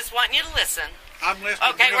 I'm just wanting you to listen. I'm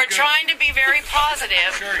listening. Okay, we're trying to be very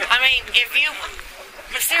positive. I mean,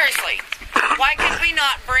 but seriously, why could we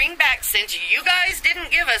not bring back, since you guys didn't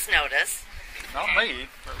give us notice? Not me.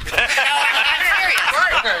 No, I'm serious.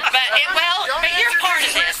 But you're part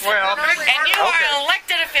of this. Well, and you are an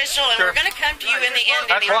elected official, and we're going to come to you in the end.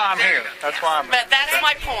 That's why I'm here. But that's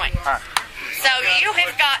my point. Right. So you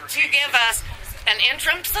have got to give us an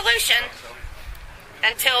interim solution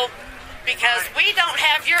until. Because we don't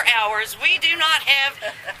have your hours, we don't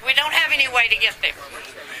have any way to get there.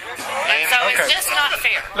 And so it's just not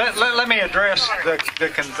fair. Let me address the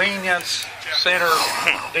convenience center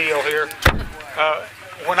deal here.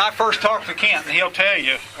 When I first talked to Kent, and he'll tell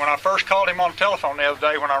you, when I first called him on the telephone the other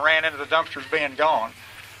day when I ran into the dumpsters being gone,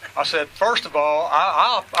 I said, first of all,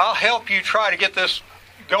 I'll help you try to get this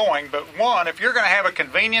going, but one, if you're going to have a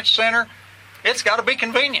convenience center, it's got to be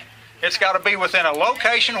convenient. It's got to be within a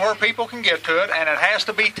location where people can get to it, and it has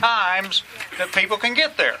to be times that people can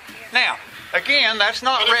get there. Now, again, that's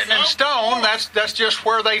not written in stone. That's just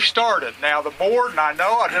where they've started. Now, the board, and I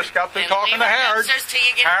know I just got through talking to Howard.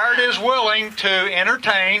 Howard is willing to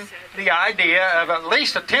entertain the idea of at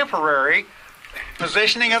least a temporary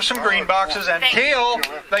positioning of some green boxes until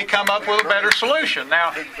they come up with a better solution.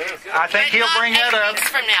 Now, I think he'll bring that up.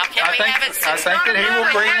 I think that he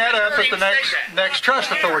will bring that up at the next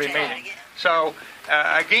trust authority meeting. So,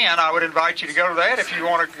 again, I would invite you to go to that if you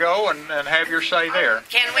want to go and have your say there.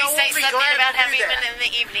 Can we say something about having them in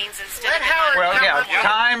the evenings instead of well, yeah,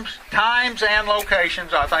 times and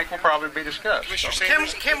locations I think will probably be discussed. So.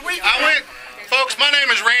 Can we? Folks, my name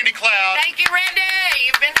is Randy Cloud. Thank you, Randy.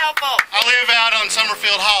 You've been helpful. I live out on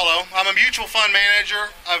Summerfield Hollow. I'm a mutual fund manager.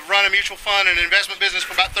 I've run a mutual fund and investment business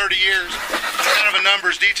for about 30 years. I'm kind of a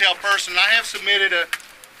numbers detailed person. I have submitted a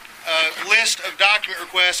list of document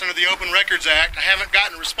requests under the Open Records Act. I haven't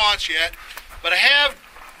gotten a response yet, but I have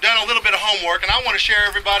done a little bit of homework, and I want to share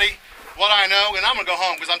everybody what I know, and I'm going to go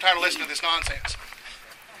home because I'm tired of listening to this nonsense.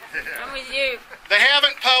 I'm with you. They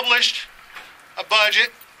haven't published a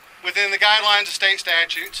budget within the guidelines of state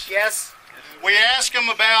statutes. Yes. We asked them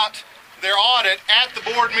about their audit at the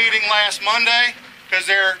board meeting last Monday because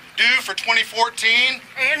they're due for 2014.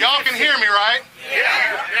 Y'all can hear me, right?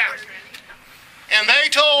 Yeah. And they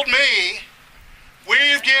told me,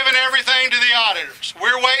 we've given everything to the auditors.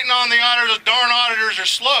 We're waiting on the auditors. Darn auditors are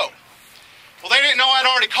slow. Well, they didn't know I'd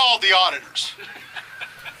already called the auditors.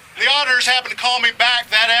 The auditors happened to call me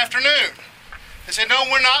back that afternoon. They said, no,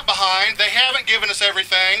 we're not behind. They haven't given us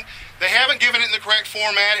everything. They haven't given it in the correct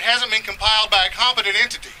format. It hasn't been compiled by a competent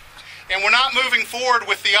entity. And we're not moving forward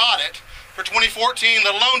with the audit for 2014,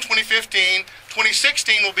 let alone 2015.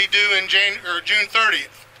 2016 will be due in June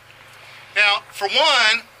 30th. Now, for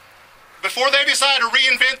one, before they decide to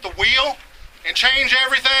reinvent the wheel and change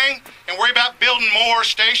everything and worry about building more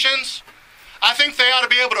stations, I think they ought to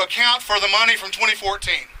be able to account for the money from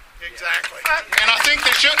 2014. Exactly. And I think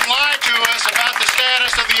they shouldn't lie to us about the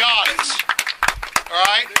status of the audits. All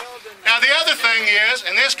right? Now, the other thing is,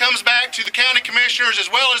 and this comes back to the county commissioners as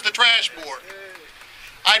well as the trash board,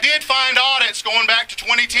 I did find audits going back to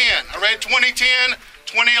 2010. I read 2010,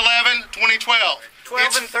 2011, 2012.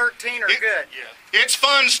 12 and 13 are good. It's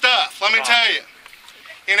fun stuff, let me tell you.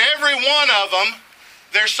 In every one of them,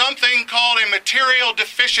 there's something called a material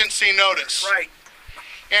deficiency notice. Right.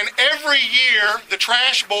 And every year, the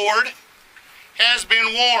trash board has been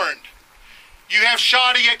warned. You have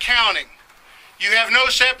shoddy accounting. You have no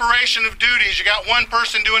separation of duties. You got one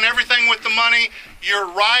person doing everything with the money. You're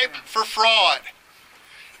ripe for fraud.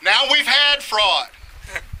 Now we've had fraud.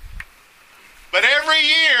 But every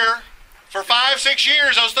year, for 5-6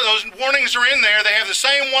 years, those warnings are in there. They have the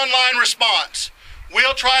same one-line response.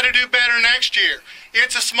 We'll try to do better next year.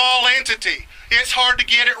 It's a small entity. It's hard to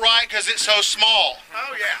get it right because it's so small.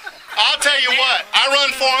 Oh, yeah. I'll tell you what, I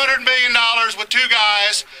run $400 million with 2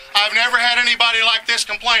 guys. I've never had anybody like this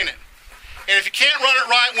complaining. And if you can't run it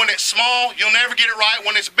right when it's small, you'll never get it right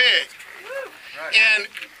when it's big. Right. And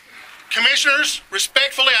commissioners,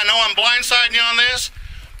 respectfully, I know I'm blindsiding you on this,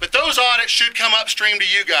 but those audits should come upstream to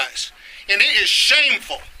you guys. And it is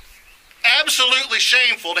shameful, absolutely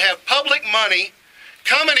shameful to have public money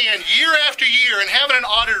coming in year after year and having an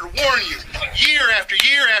auditor warn you year after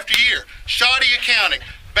year after year. Shoddy accounting,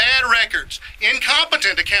 bad records,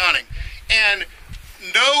 incompetent accounting, and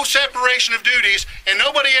no separation of duties, and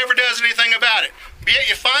nobody ever does anything about it. But yet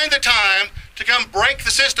you find the time to come break the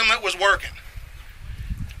system that was working.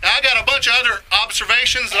 Now, I got a bunch of other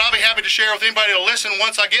observations that I'll be happy to share with anybody to listen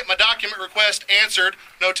once I get my document request answered.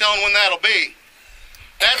 No telling when that'll be.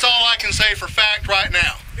 That's all I can say for fact right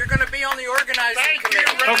now. You're going to be on the organizing committee.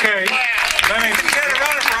 Okay.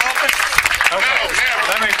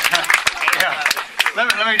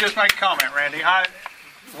 Let me just make a comment, Randy.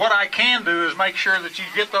 What I can do is make sure that you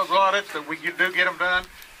get those audits, that we do get them done.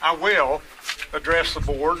 I will address the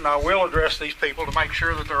board, and I will address these people to make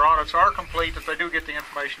sure that their audits are complete, that they do get the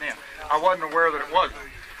information in. I wasn't aware that it wasn't.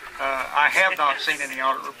 I have not seen any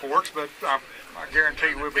audit reports, but I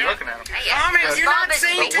guarantee we'll be looking at them. But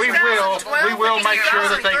we will make sure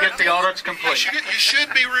that they get the audits complete. You should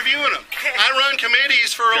be reviewing them. I run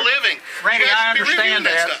committees for a living. Randy, I understand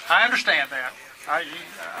that. I understand that. I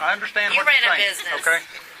understand what you're saying. You ran a business. Okay.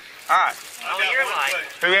 All right. All your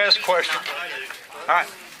life. Who has a question? All right.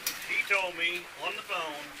 He told me on the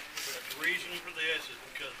phone that the reason for this is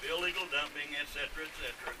because of illegal dumping, etc.,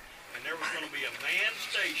 etc., and there was going to be a manned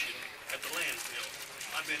station at the landfill.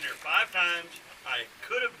 I've been there 5 times. I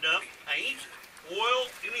could have dumped paint, oil,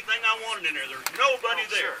 anything I wanted in there. There's nobody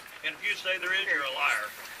there. And if you say there is, you're a liar.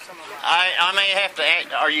 I may have to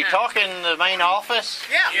act. Are you talking the main office?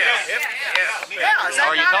 Yeah.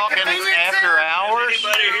 Are you talking after hours?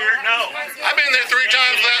 Anybody here? No. I've been there 3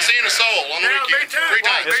 times without seeing a soul on the weekend. 3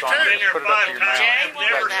 times. I've been there 5 times. I've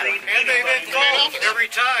never seen anybody. Every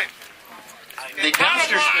time. The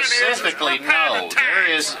dumpster specifically, no. There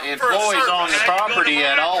is employees on the property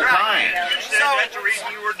at all times. You said that's the reason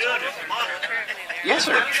you were doing it, to monitor. Yes,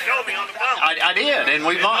 sir. You told me on the phone. I did, and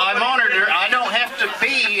I monitor. I don't have to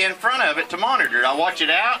be in front of it to monitor. I watch it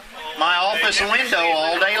out my office window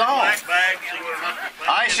all day long.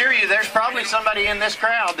 I assure you, there's probably somebody in this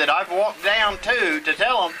crowd that I've walked down to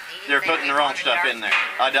tell them they're putting the wrong stuff in there.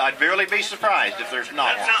 I'd barely be surprised if there's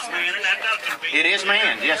not one. It is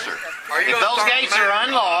manned, yes, sir. If those gates are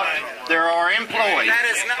unlocked, there are employees.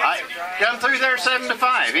 I come through there 7 to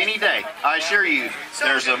 5 any day. I assure you,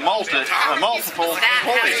 there's a multiple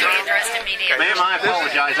employees. Ma'am, I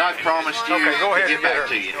apologize. I promised you to get back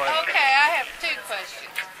to you. Okay, I have 2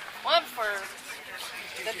 questions. One for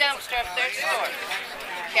the dumpster up there store.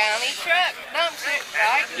 County truck dumpster,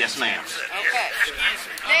 right? Yes, ma'am. Okay.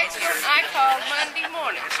 Next one, I called Monday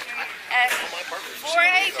morning. Asking for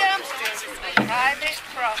a dumpster on private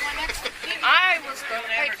property. I was going to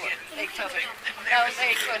pay for it. They told me, no,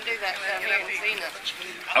 they couldn't do that down here in Zena.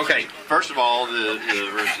 Okay, first of all,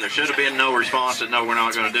 there should have been no response that no, we're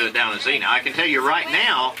not going to do it down in Zena. I can tell you right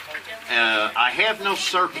now, I have no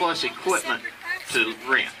surplus equipment to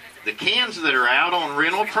rent. The cans that are out on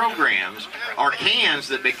rental programs are cans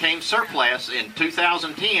that became surplus in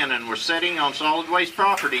 2010 and were sitting on solid waste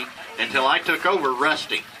property until I took over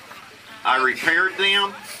rusting. I repaired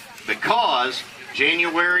them because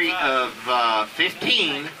January of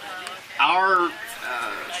 15, our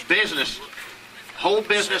whole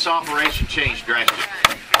business operation changed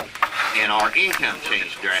drastically, and our income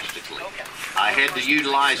changed drastically. I had to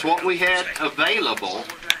utilize what we had available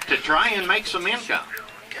to try and make some income.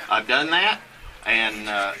 I've done that, and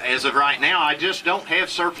as of right now, I just don't have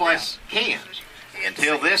surplus cans.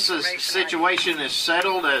 Until this situation is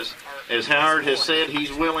settled, as Howard has said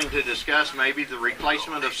he's willing to discuss maybe the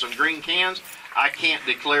replacement of some green cans, I can't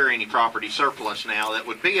declare any property surplus now that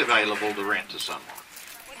would be available to rent to someone.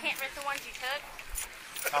 We can't rent the ones you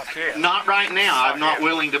took? Not right now. I'm not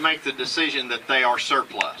willing to make the decision that they are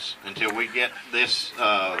surplus until we get this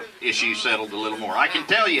issue settled a little more. I can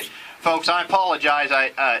tell you, folks, I apologize.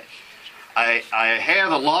 I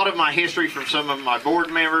have a lot of my history from some of my board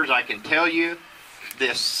members. I can tell you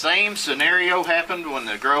this same scenario happened when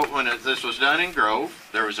this was done in Grove.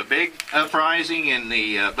 There was a big uprising in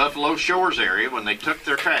the Buffalo Shores area when they took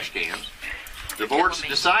their trash cans. The boards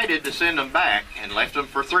decided to send them back and left them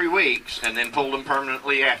for 3 weeks and then pulled them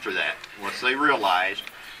permanently after that once they realized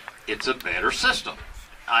it's a better system.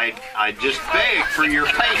 I just beg for your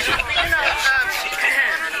patience.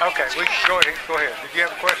 Okay, we can go ahead. Did you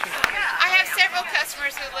have a question? I have several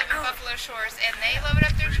customers who live in Buffalo Shores, and they load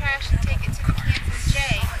up their trash and take it to the Kansas J.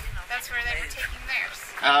 That's where they were taking theirs.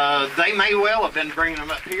 They may well have been bringing them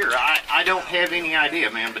up here. I don't have any idea,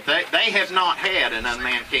 man, but they have not had an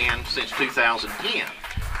unmanned can since 2010.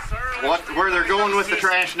 Where they're going with the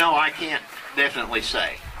trash, no, I can't definitely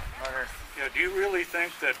say. Yeah, do you really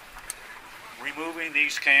think that removing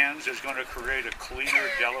these cans is going to create a cleaner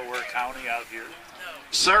Delaware County out here?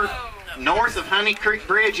 Sir, north of Honey Creek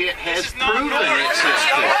Bridge, it has proven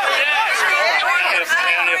itself.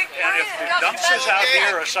 And if the dumpsters out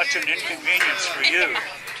here are such an inconvenience for you,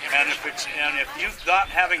 and if you're not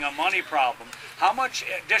having a money problem, how much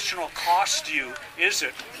additional cost to you is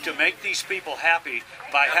it to make these people happy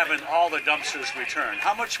by having all the dumpsters returned?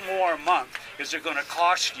 How much more a month is it going to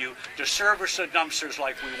cost you to service the dumpsters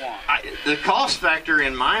like we want? The cost factor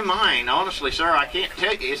in my mind, honestly, sir, I can't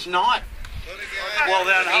tell you. It's not well,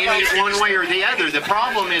 then, one way or the other. The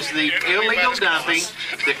problem is the illegal dumping,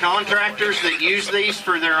 the contractors that use these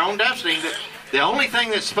for their own dumping. The only thing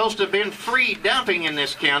that's supposed to have been free dumping in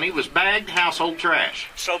this county was bagged household trash.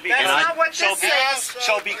 That's not what this says.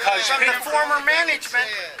 Because from the former management.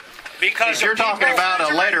 If you're talking about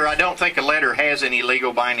a letter, I don't think a letter has any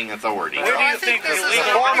legal binding authority. Where do you think the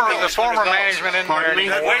former management in Pardon me?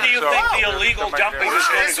 Where do you think the illegal dumping is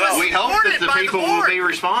going to go? We hope that the people will be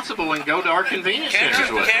responsible and go to our convenience centers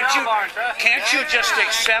with it. Can't you just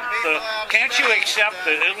accept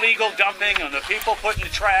the illegal dumping and the people putting the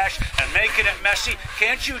trash and making it messy?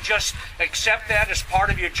 Can't you just accept that as part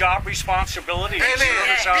of your job responsibility? Did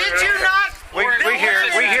you not We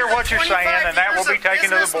hear what you're saying, and that will be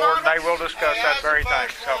taken to the board, and they will discuss that very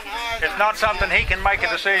thing. So it's not something he can make a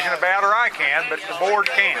decision about, or I can, but the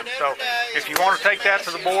board can. So if you want to take that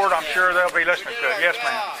to the board, I'm sure they'll be listening to it. Yes,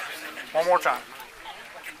 ma'am. One more time.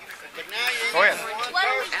 Go ahead. What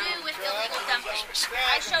do we do with illegal dumping?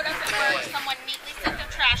 I showed up at work, someone neatly set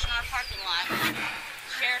their trash in our parking lot.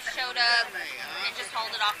 Sheriff showed up and just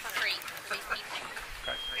hauled it off for free for these people.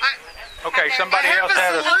 Okay, somebody else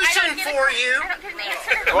had a solution for you.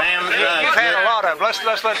 Ma'am, you've had a lot of them. Let's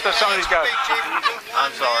let some of these go.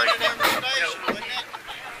 I'm sorry.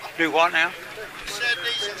 Do what now? Said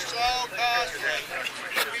these are slow costs. It'd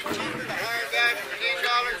be cheaper to hire a guy for $10.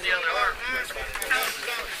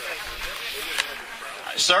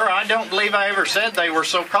 Sir, I don't believe I ever said they were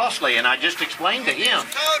so costly, and I just explained to him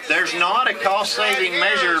there's not a cost-saving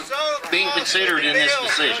measure being considered in this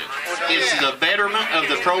decision. It's the betterment of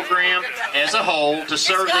the program as a whole to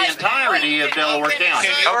serve the entirety of Delaware County.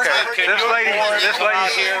 Okay, this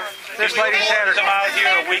lady's had her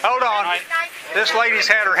hold on. This lady's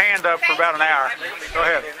had her hand up for about an hour. Go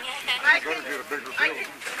ahead. I've been in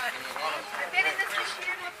this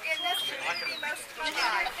community most of my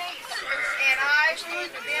life, and I've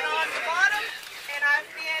been on the bottom, and I've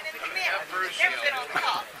been in the middle. Never been on the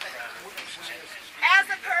top. As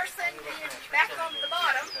a person being back on the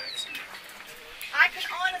bottom, I can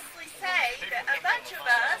honestly say that a bunch of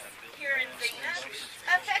us here in Zena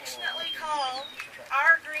affectionately call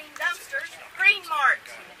our green dumpsters Green Mart,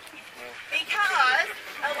 because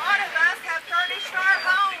a lot of us have furnished our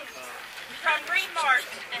homes from Green Mart.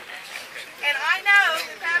 And I know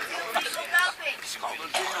that that's illegal dumping.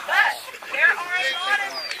 But there are a lot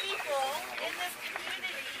of people in this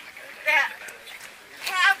community that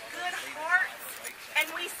have good hearts. And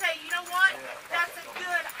we say, you know what? That's a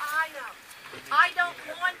good item. I don't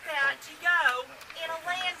want that to go in a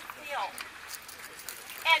landfill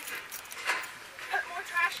and put more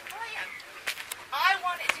trash in land. I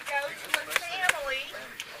want it to go to a family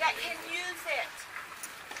that can use it.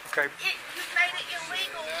 Okay. You've made it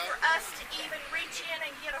illegal for us to even reach in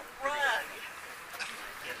and get a rug.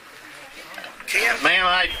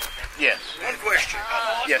 Ma'am, yes. One question.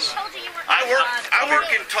 Yes. I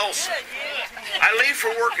work in Tulsa. I leave for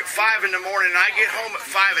work at 5 in the morning and I get home at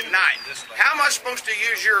 5 at night. How am I supposed to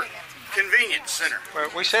use your convenience center? Well,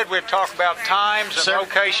 we said we'd talk about times and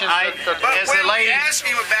locations. But when we asked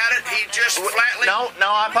him about it, he just flatly... No,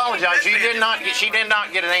 I apologize. She did not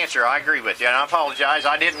get an answer. I agree with you, and I apologize.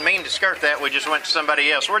 I didn't mean to skirt that. We just went to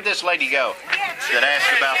somebody else. Where'd this lady go that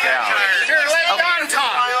asked about the hours? Sure, let Don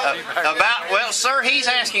talk. Well, sir, he's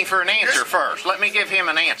asking for an answer first. Let me give him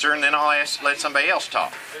an answer, and then I'll let somebody else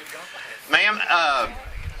talk. Ma'am,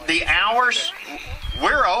 the hours...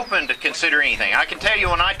 We're open to consider anything. I can tell you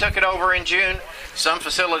when I took it over in June, some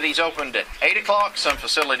facilities opened at 8 o'clock, some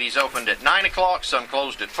facilities opened at 9 o'clock, some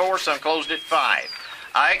closed at 4, some closed at 5.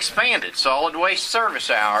 I expanded solid waste service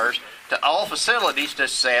hours to all facilities to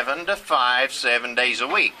 7 to 5, 7 days a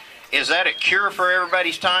week. Is that a cure for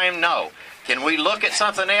everybody's time? No. Can we look at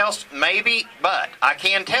something else? Maybe, but I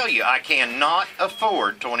can tell you I cannot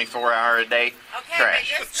afford 24-hour-a-day trash.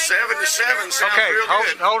 7 to 7 sounds okay, real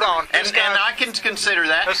good. Hold on. And I can consider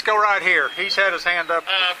that. Let's go right here. He's had his hand up.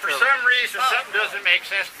 For some reason, something doesn't make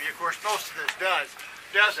sense to me. Of course, most of this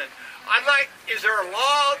doesn't. Is there a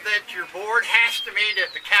law that your board has to meet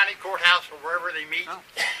at the county courthouse or wherever they meet?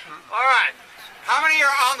 All right. How many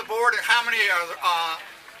are on the board, and how many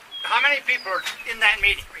people are in that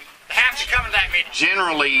meeting? Have to come to that meeting.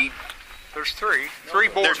 Generally, there's three board.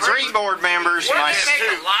 There's 3 board members. Wouldn't it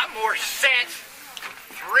make a lot more sense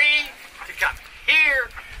 3 to come here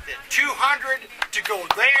than 200 to go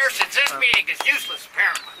there, since this meeting is useless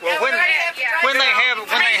apparently? Well, when they have it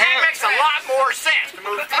makes a lot more sense to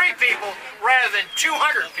move 3 people rather than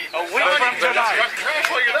 200 people. A week from tonight.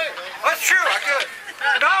 That's true. I could.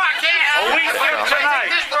 No, I can't. A week from tonight.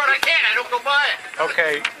 This road I can't. I don't go by it.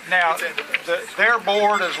 Okay, now, their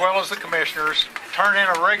board as well as the commissioners turn in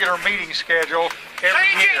a regular meeting schedule every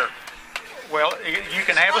year. Well, you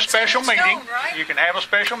can have a special meeting. You can have a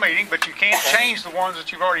special meeting, but you can't change the ones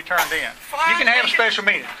that you've already turned in. You can have a special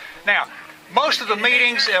meeting. Now, most of the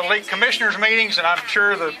meetings, commissioners' meetings, and I'm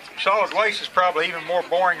sure the solid waste is probably even more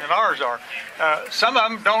boring than ours are. Some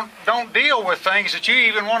of them don't deal with things that you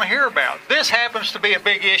even want to hear about. This happens to be a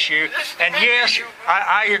big issue, and yes,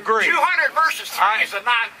 I agree. 200 versus 3 is a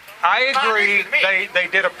not. I agree. They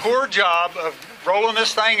did a poor job of rolling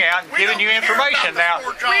this thing out and giving you information. Now,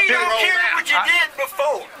 we don't care what you did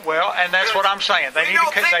before. Well, and that's what I'm saying. They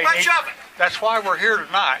That's why we're here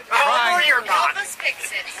tonight. Oh, you're not. Let's fix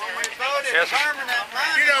it. Yes, sir.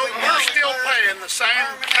 You know, we're still paying the same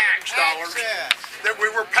tax dollars that we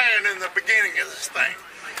were paying in the beginning of this thing.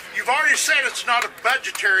 You've already said it's not a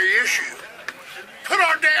budgetary issue. Put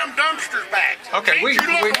our damn dumpsters back. Okay, we hear.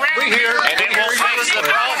 And it won't fix the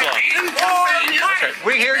problem. Okay,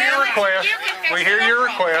 we hear your request. We hear your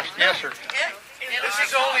request. Yes, sir.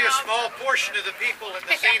 This is only a small portion of the people in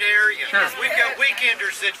the Zena area. Sure. We've got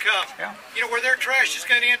weekenders that come. Yeah. You know where their trash is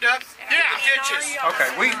going to end up? Yeah. The ditches. Okay,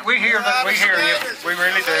 we hear that. We hear you. We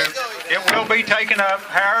really do. It will be taken up.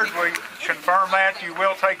 Howard, we confirm that. You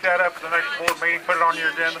will take that up at the next board meeting. Put it on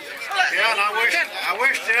your agenda. Yeah, and I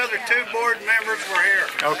wish the other two board members were here.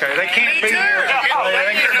 Okay, they can't be here.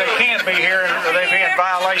 They can't be here, or they'd be in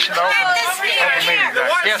violation of open meeting. The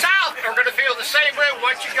ones Yes. south are going to feel the same way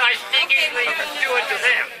once you guys sneakily do it to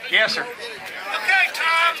them. Yes, sir. Okay,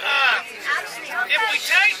 Tom. If we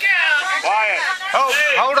take out, Quiet.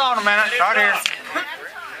 Hold on a minute. Not here.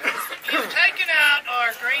 you've taken out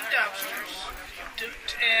our green dumpsters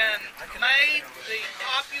and made the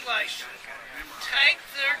population take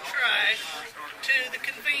their trash to the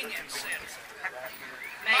convenience center.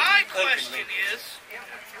 My question is,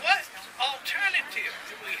 what alternative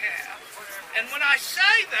do we have? And when I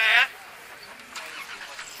say that,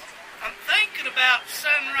 I'm thinking about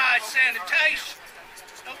Sunrise Sanitation.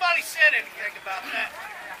 Nobody said anything about that.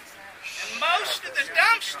 And most of the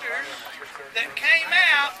dumpsters that came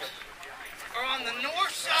out are on the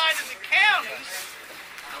north side of the counties,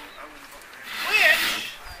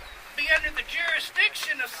 which be under the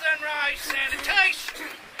jurisdiction of Sunrise Sanitation.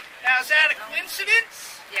 Now, is that a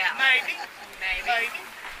coincidence? Yeah. Maybe.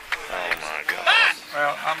 Oh my God. But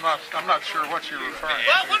Well, I'm not sure what you're referring to.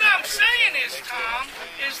 But what I'm saying is, Tom,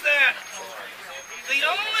 is that the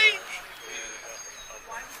only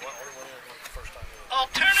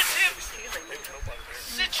alternative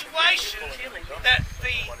situation that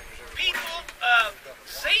the people of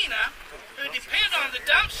Zena who depend on the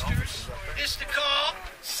dumpsters is to call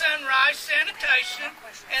Sunrise Sanitation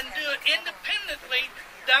and do it independently.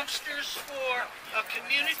 Dumpsters for a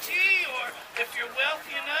community, or if you're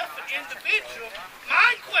wealthy enough, an individual.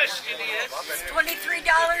 My question is, It's $23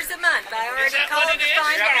 a month. I already called to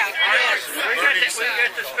find out.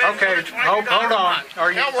 Okay, hold on.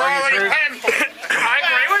 Are you through? I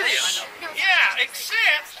agree with you. Yeah,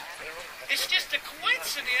 except it's just a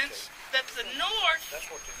coincidence that the north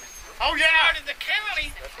part of the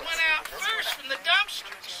county went out first from the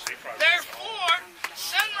dumpsters. Therefore,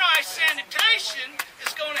 Sunrise Sanitation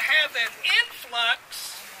is going to have an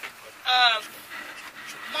influx of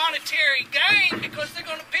monetary gain because they're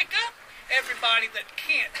going to pick up everybody that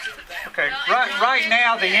can't do that. Okay, right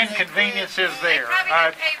now the inconvenience is there.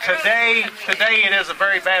 Today it is a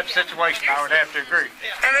very bad situation, I would have to agree.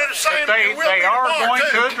 And it's saying But they are going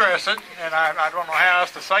too. to address it, and I don't know how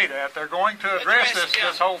else to say that. They're going to address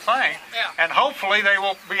this whole thing, and hopefully they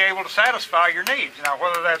will be able to satisfy your needs. Now,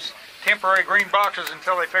 whether that's temporary green boxes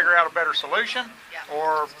until they figure out a better solution,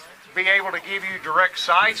 or be able to give you direct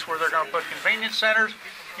sites where they're going to put convenience centers,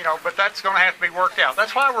 but that's going to have to be worked out.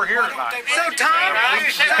 That's why we're here tonight. So, Tom, We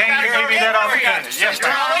can't give you that opportunity. Yes, ma'am.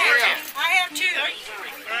 I have two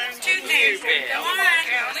things. One,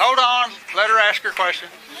 Hold on. Let her ask her question.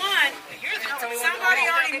 somebody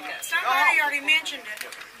already mentioned it,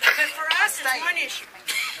 but for us it's one issue.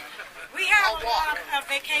 We have a lot of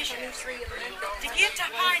vacationers. To get to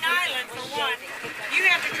Pine Island, for one, you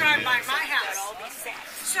have to drive by my house.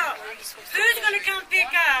 So, who's going to come pick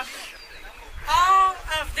up all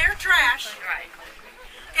of their trash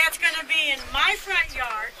that's going to be in my front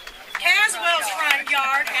yard, Caswell's front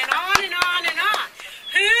yard, and on and on and on?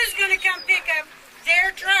 Who's going to come pick up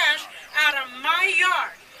their trash out of my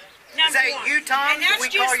yard? Is that you, Tom? And that's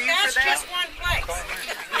just one place.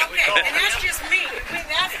 Okay, and that's just me.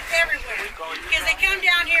 That's everywhere. Because they come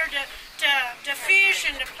down here to fish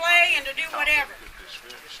and to play and to do whatever.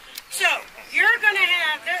 So, you're going to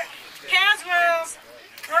have, Caswell's,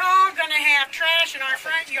 we're all going to have trash in our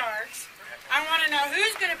front yards. I want to know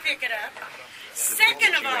who's going to pick it up.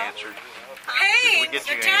 Second of all, paying the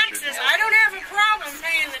taxes. I don't have a problem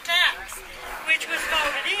paying the tax, which was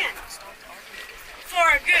voted in, for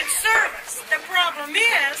a good service. The problem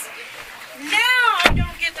is, now I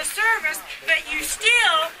don't get the service, but you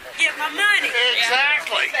still get my money.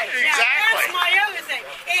 Exactly. Now, that's my other thing.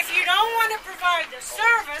 If you don't want to provide the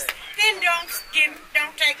service, then don't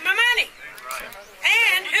take my money.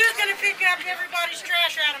 And who's going to pick up everybody's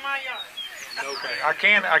trash out of my yard? Okay,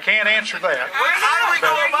 I can't answer that. How do we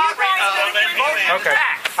go about Okay,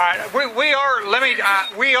 All right,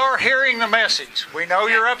 we are hearing the message. We know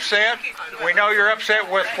you're upset. We know you're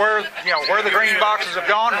upset with where the green boxes have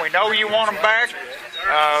gone. We know you want them back.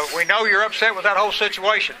 We know you're upset with that whole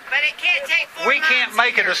situation. But it can't take 4 We months. can't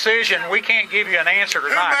make a decision. We can't give you an answer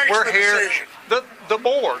tonight. Who makes We're the here. decision? The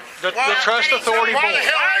board, the Trust Authority Why Board. the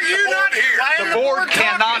hell are you not here? The board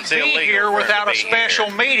cannot be here without a special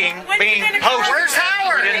meeting being posted. Where's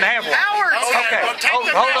Howard? We didn't have one. Okay, well, take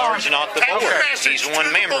the hold on. Howard's not the Take board. message He's to one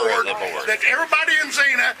the member board of the board. That everybody in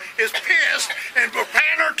Zena is pissed and we're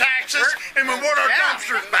paying our taxes and we want our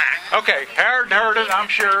dumpsters back. Okay, Howard heard it, I'm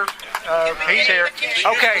sure. He's here.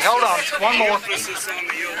 Okay, hold on. One more. Emphasis on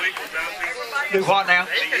the illegal dumping. Do what now?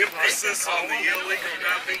 The emphasis on the illegal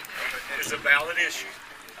dumping is a valid issue.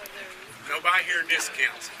 Nobody here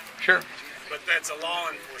discounts it. Sure. But that's a law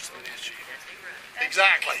enforcement issue.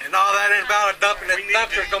 Exactly. And all that ain't about a dumping. That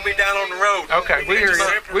dumpster's going to be down on the road. Okay, we hear you.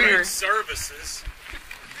 We hear you. Separate services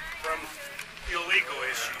from illegal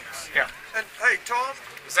issues. Yeah. And hey, Tom,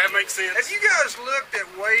 Does that make sense? have you guys looked at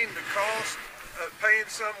weighing the cost of paying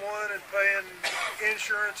someone and paying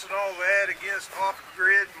insurance and all that against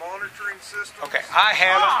off-grid monitoring systems? Okay, I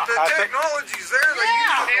haven't. The I think, technology's there. They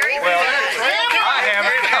use it. well, I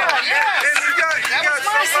haven't. And you got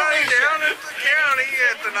somebody down at the county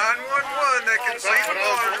at the 911 that can see the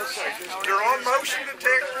monitors. They're on motion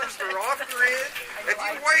detectors. They're off-grid. If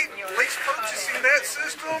you wait, at least purchasing that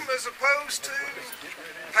system as opposed to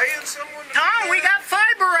paying someone to Tom, we got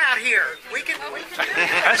fiber out here. We can.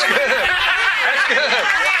 That's good. That's good.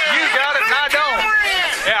 You got it and I don't.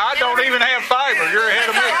 Yeah, I don't even have fiber. You're ahead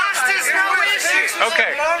of me.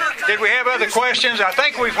 Okay. Did we have other questions? I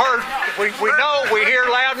think we've heard. We know. We hear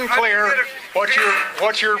loud and clear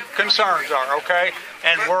what your concerns are. Okay,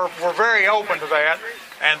 and we're very open to that.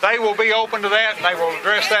 And they will be open to that, and they will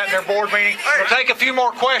address that in their board meeting. We'll take a few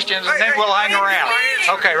more questions, and then we'll hang around.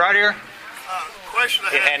 Okay, right here. Question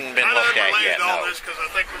It hadn't been looked at yet, no. Because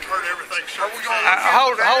I think we've heard everything.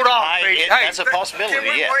 Hold on, Pete. Hey, That's a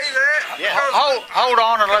possibility, yes. Yeah. Hold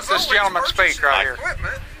on and let this gentleman speak right here.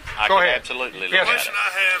 I Go could ahead. absolutely look Yes. at question it.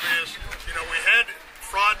 I have is, we had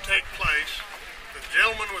fraud take place. The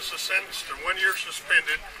gentleman was sentenced to 1 year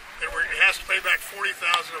suspended, and he has to pay back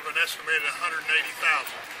 $40,000 of an estimated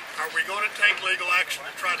 $180,000. Are we going to take legal action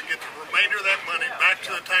to try to get the remainder of that money back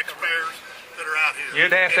to the taxpayers that are out here?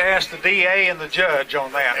 You'd have to ask the DA and the judge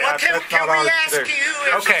on that. Well, That's not we ours to ask do. you?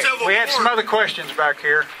 Okay, we had some other questions back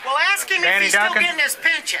here. Well, ask him Danny if he's Duncan? still getting his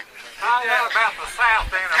pension. How about the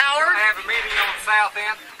south end? Howard? Are we going to have a meeting on the south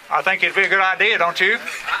end? I think it'd be a good idea, don't you?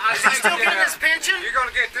 I Is he still getting his pension? You're going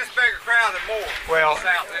to get this bigger crowd and more. Well,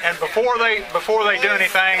 South end. and before they do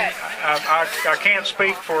anything, I can't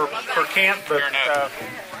speak for Kent, but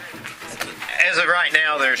As of right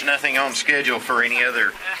now, there's nothing on schedule for any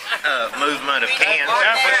other movement of cans.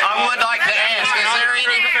 I would like to ask,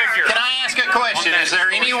 can I ask a question? Is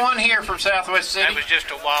there anyone here from Southwest City? That was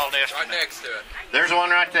just a wild estimate. Right next to it. There's one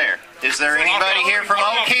right there. Is there anybody here from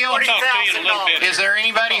Oak Hill? Is there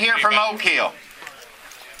anybody here from Oak Hill?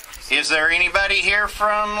 Is there anybody here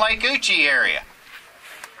from Lake Uchi area?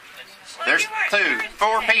 There's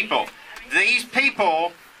 4 people. These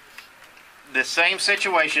people, the same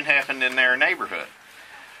situation happened in their neighborhood.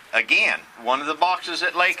 Again, one of the boxes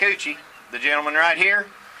at Lake Uchi, the gentleman right here,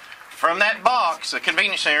 from that box, the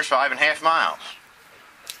convenience center is 5.5 miles.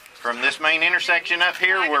 From this main intersection up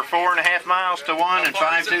here, we're 4.5 miles to one and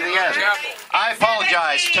 5 to the other. I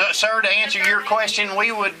apologize, sir, to answer your question.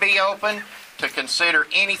 We would be open to consider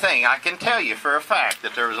anything. I can tell you for a fact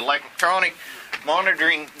that there was electronic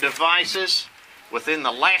monitoring devices within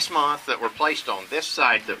the last month that were placed on this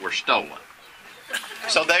site that were stolen.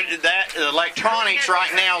 So that electronics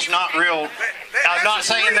right now is not real. I'm not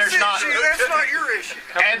saying there's not. That's not your issue.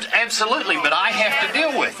 Absolutely, but I have to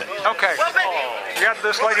deal with it. okay. You got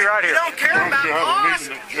this lady right here. You don't care about cost.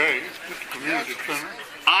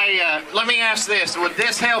 Let me ask this: would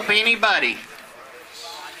this help anybody,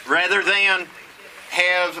 rather than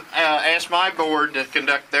have asked my board to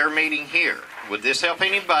conduct their meeting here? Would this help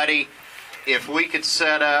anybody if we could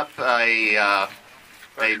set up a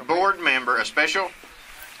board member, a special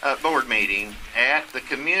board meeting at the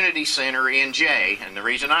community center in Jay? And the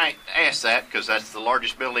reason I ask that, because that's the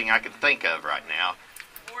largest building I can think of right now.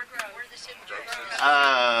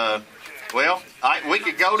 We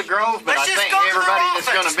could go to Grove, but I think everybody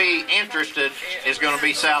that's going to be interested is going to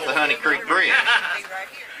be south of Honey Creek Bridge.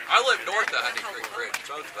 I live north of Honey Creek Bridge.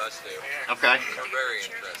 Both of us do. Okay. We're very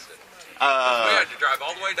interested. We had to drive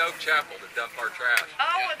all the way to Oak Chapel to dump our trash. Oh,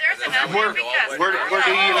 well, there's another Where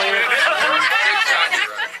do you live?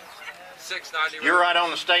 690 You're right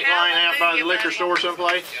on the state line out by the liquor store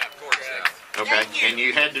someplace? Yeah, of course, yeah. Okay, and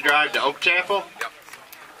you had to drive to Oak Chapel? Yep.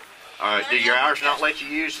 All right, do your hours not let you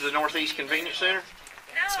use the Northeast Convenience Center?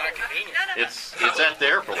 It's not convenient. It's at the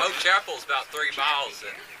airport. Oak Chapel's about 3 miles,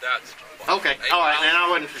 and that's Okay, all right, and I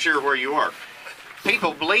wasn't for sure where you are.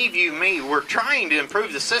 People, believe you me, we're trying to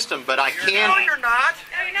improve the system, but I can't. No, you're not.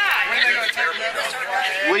 No, you're not.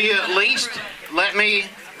 Will you at least let me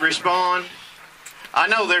respond? I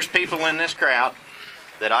know there's people in this crowd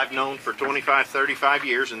that I've known for 25, 35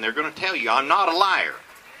 years, and they're going to tell you I'm not a liar.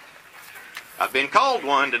 I've been called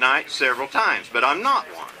one tonight several times, but I'm not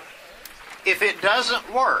one. If it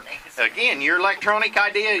doesn't work, again, your electronic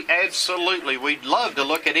ID, absolutely, we'd love to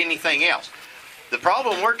look at anything else. The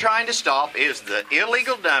problem we're trying to stop is the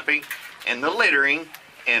illegal dumping and the littering,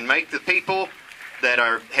 and make the people that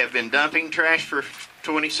have been dumping trash for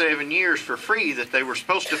 27 years for free that they were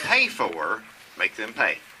supposed to pay for, make them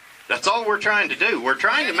pay. That's all we're trying to do. We're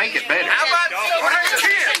trying to make it better. How about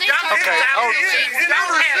Okay, in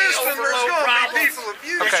our system, there's going to be people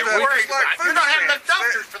abused. Okay, you're not having enough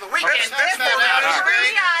dumpsters for the weekend.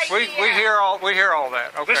 We hear all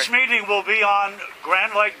that. Okay. This meeting will be on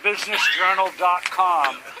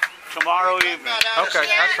GrandLakeBusinessJournal.com tomorrow evening. Okay,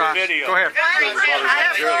 that's fine. Video. Go ahead.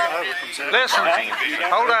 Listen,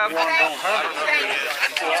 hold up.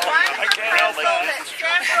 I can't help that.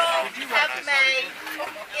 Several have made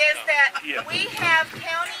is that we have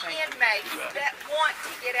county inmates that want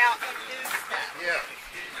to get out and do stuff.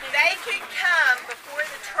 They could come before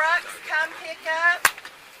the trucks come pick up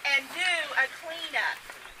and do a cleanup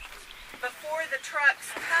before the trucks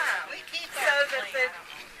come, so that the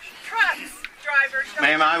trucks drivers don't.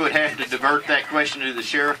 Ma'am, I would have to divert that question to the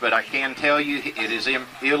sheriff, but I can tell you it is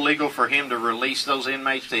illegal for him to release those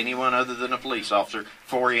inmates to anyone other than a police officer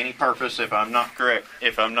for any purpose, if I'm not correct,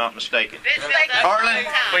 if I'm not mistaken. Harlan?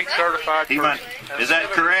 Complete certified. Is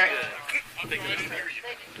that correct?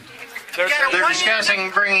 They're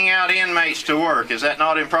discussing bringing out inmates to work. Is that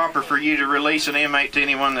not improper for you to release an inmate to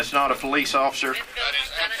anyone that's not a police officer? That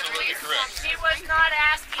is absolutely correct. She was not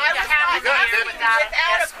asking to have a man without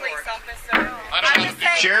a police officer.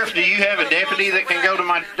 Sheriff, do you have a deputy that can go to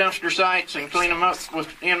my dumpster sites and clean them up with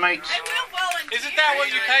inmates? Isn't that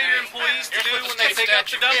what you pay your employees to do when they pick up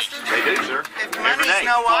the dumpsters? They do, sir. Every day.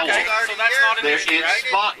 Okay, so that's not an issue, It's right?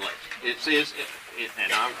 spotless.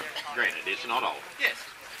 And I'm granted, it's not all. Yes.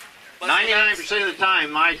 99% of the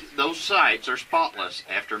time, those sites are spotless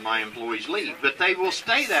after my employees leave, but they will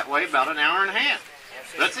stay that way about an hour and a half.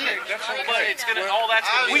 That's it. But it's gonna, all that's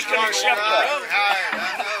going to be accept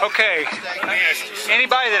that. Okay.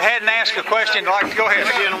 Anybody that hadn't asked a question, like to go ahead.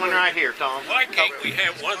 This gentleman right here, Tom. Why can't we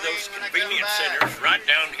have one of those convenience centers right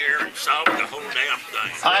down here and solve the whole damn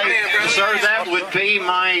thing? Sir, that would be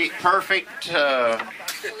my perfect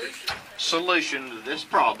solution to this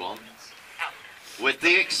problem, with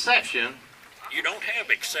the exception. You don't have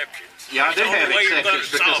exceptions. Yeah, I do have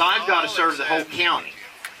exceptions because I've got to serve the whole county.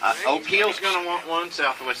 Oak Hill's going to want one.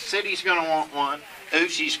 Southwest City's going to want one.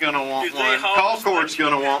 Oosie's going to want one. Concord's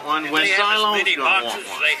going to want one. West Siloam's going to want one.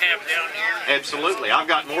 They have down here. Absolutely. I've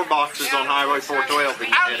got more boxes on Highway 412 than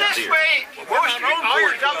you Out did up this here. way, all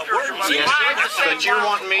your dumpsters are Yes, but you're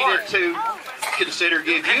wanting me to consider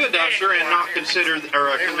give you a dumpster and not consider, or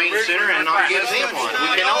a convenience center and not give them one.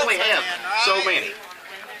 We can only have so many.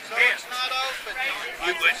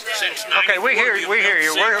 Okay, we hear you.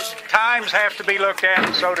 Times have to be looked at,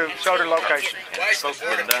 and so do locations. It's supposed to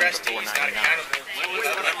be done before 99.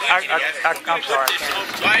 I'm sorry.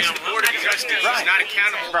 Why is the Board of Trustees not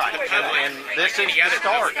accountable to the public? And this is the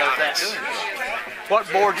start of that doing. What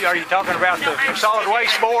board are you talking about? The solid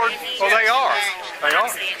waste board? Well, they are. They are.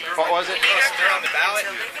 What was it? They're on the ballot.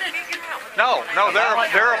 No,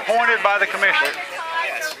 they're appointed by the commission.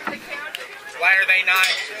 Why are they not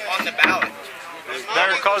on the ballot?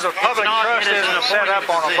 They're because of public trust isn't set up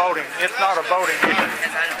on a voting. It's not a voting issue.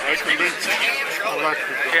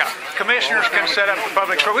 Yeah, commissioners can set up the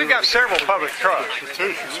public trust. We've got several public trusts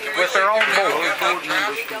with their own board.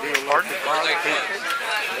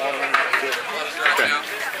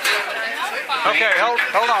 Okay,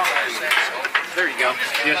 hold on. There you go.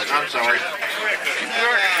 Yes, I'm sorry. You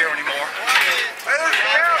aren't here anymore.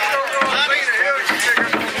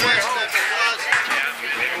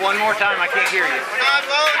 One more time, I can't hear you. When I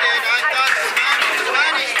voted, I thought the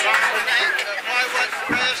money why wasn't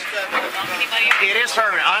the rest of it? It is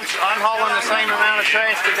permanent. I'm hauling the same amount of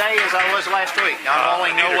trash today as I was last week. I'm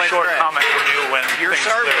hauling no less short trash. comment from you when Your things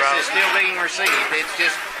service clear out. is still being received. It's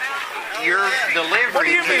just your delivery What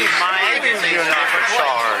do you mean to my agency is a different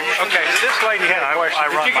charge. Okay, this lady had a question.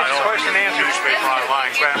 Did you get the question answered?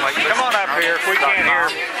 Come on up here if we can't hear.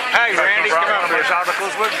 Hey, Randy, come on up here.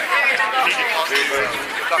 Articles with me.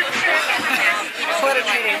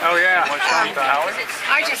 Oh, yeah.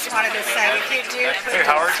 I just wanted to say, if you do put Hey,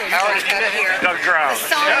 Howard. up here, Doug Drown. the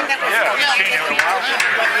sign that was posted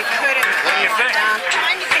what you could have done,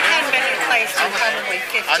 it hadn't been in place for probably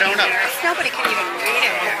 15 years. Nobody can even read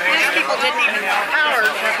it. Most people didn't even know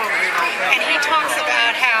Howard. And he talks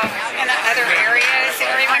about how in the other areas,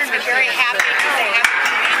 everyone's been very happy because they have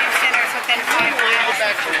convenience centers within 5 miles.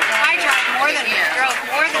 I drove more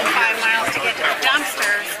than 5 miles to get to the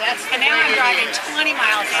dumpsters, and now I'm driving 20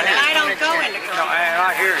 miles in, and I don't go into Girl. And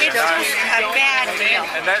I hear you. It's just a bad deal.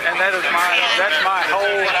 And that is that's my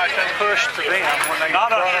whole push to them when they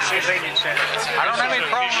run a convenience center. I don't have any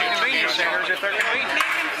problem with convenience centers if they're convenient.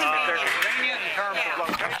 If they're convenient in terms of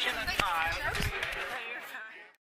location.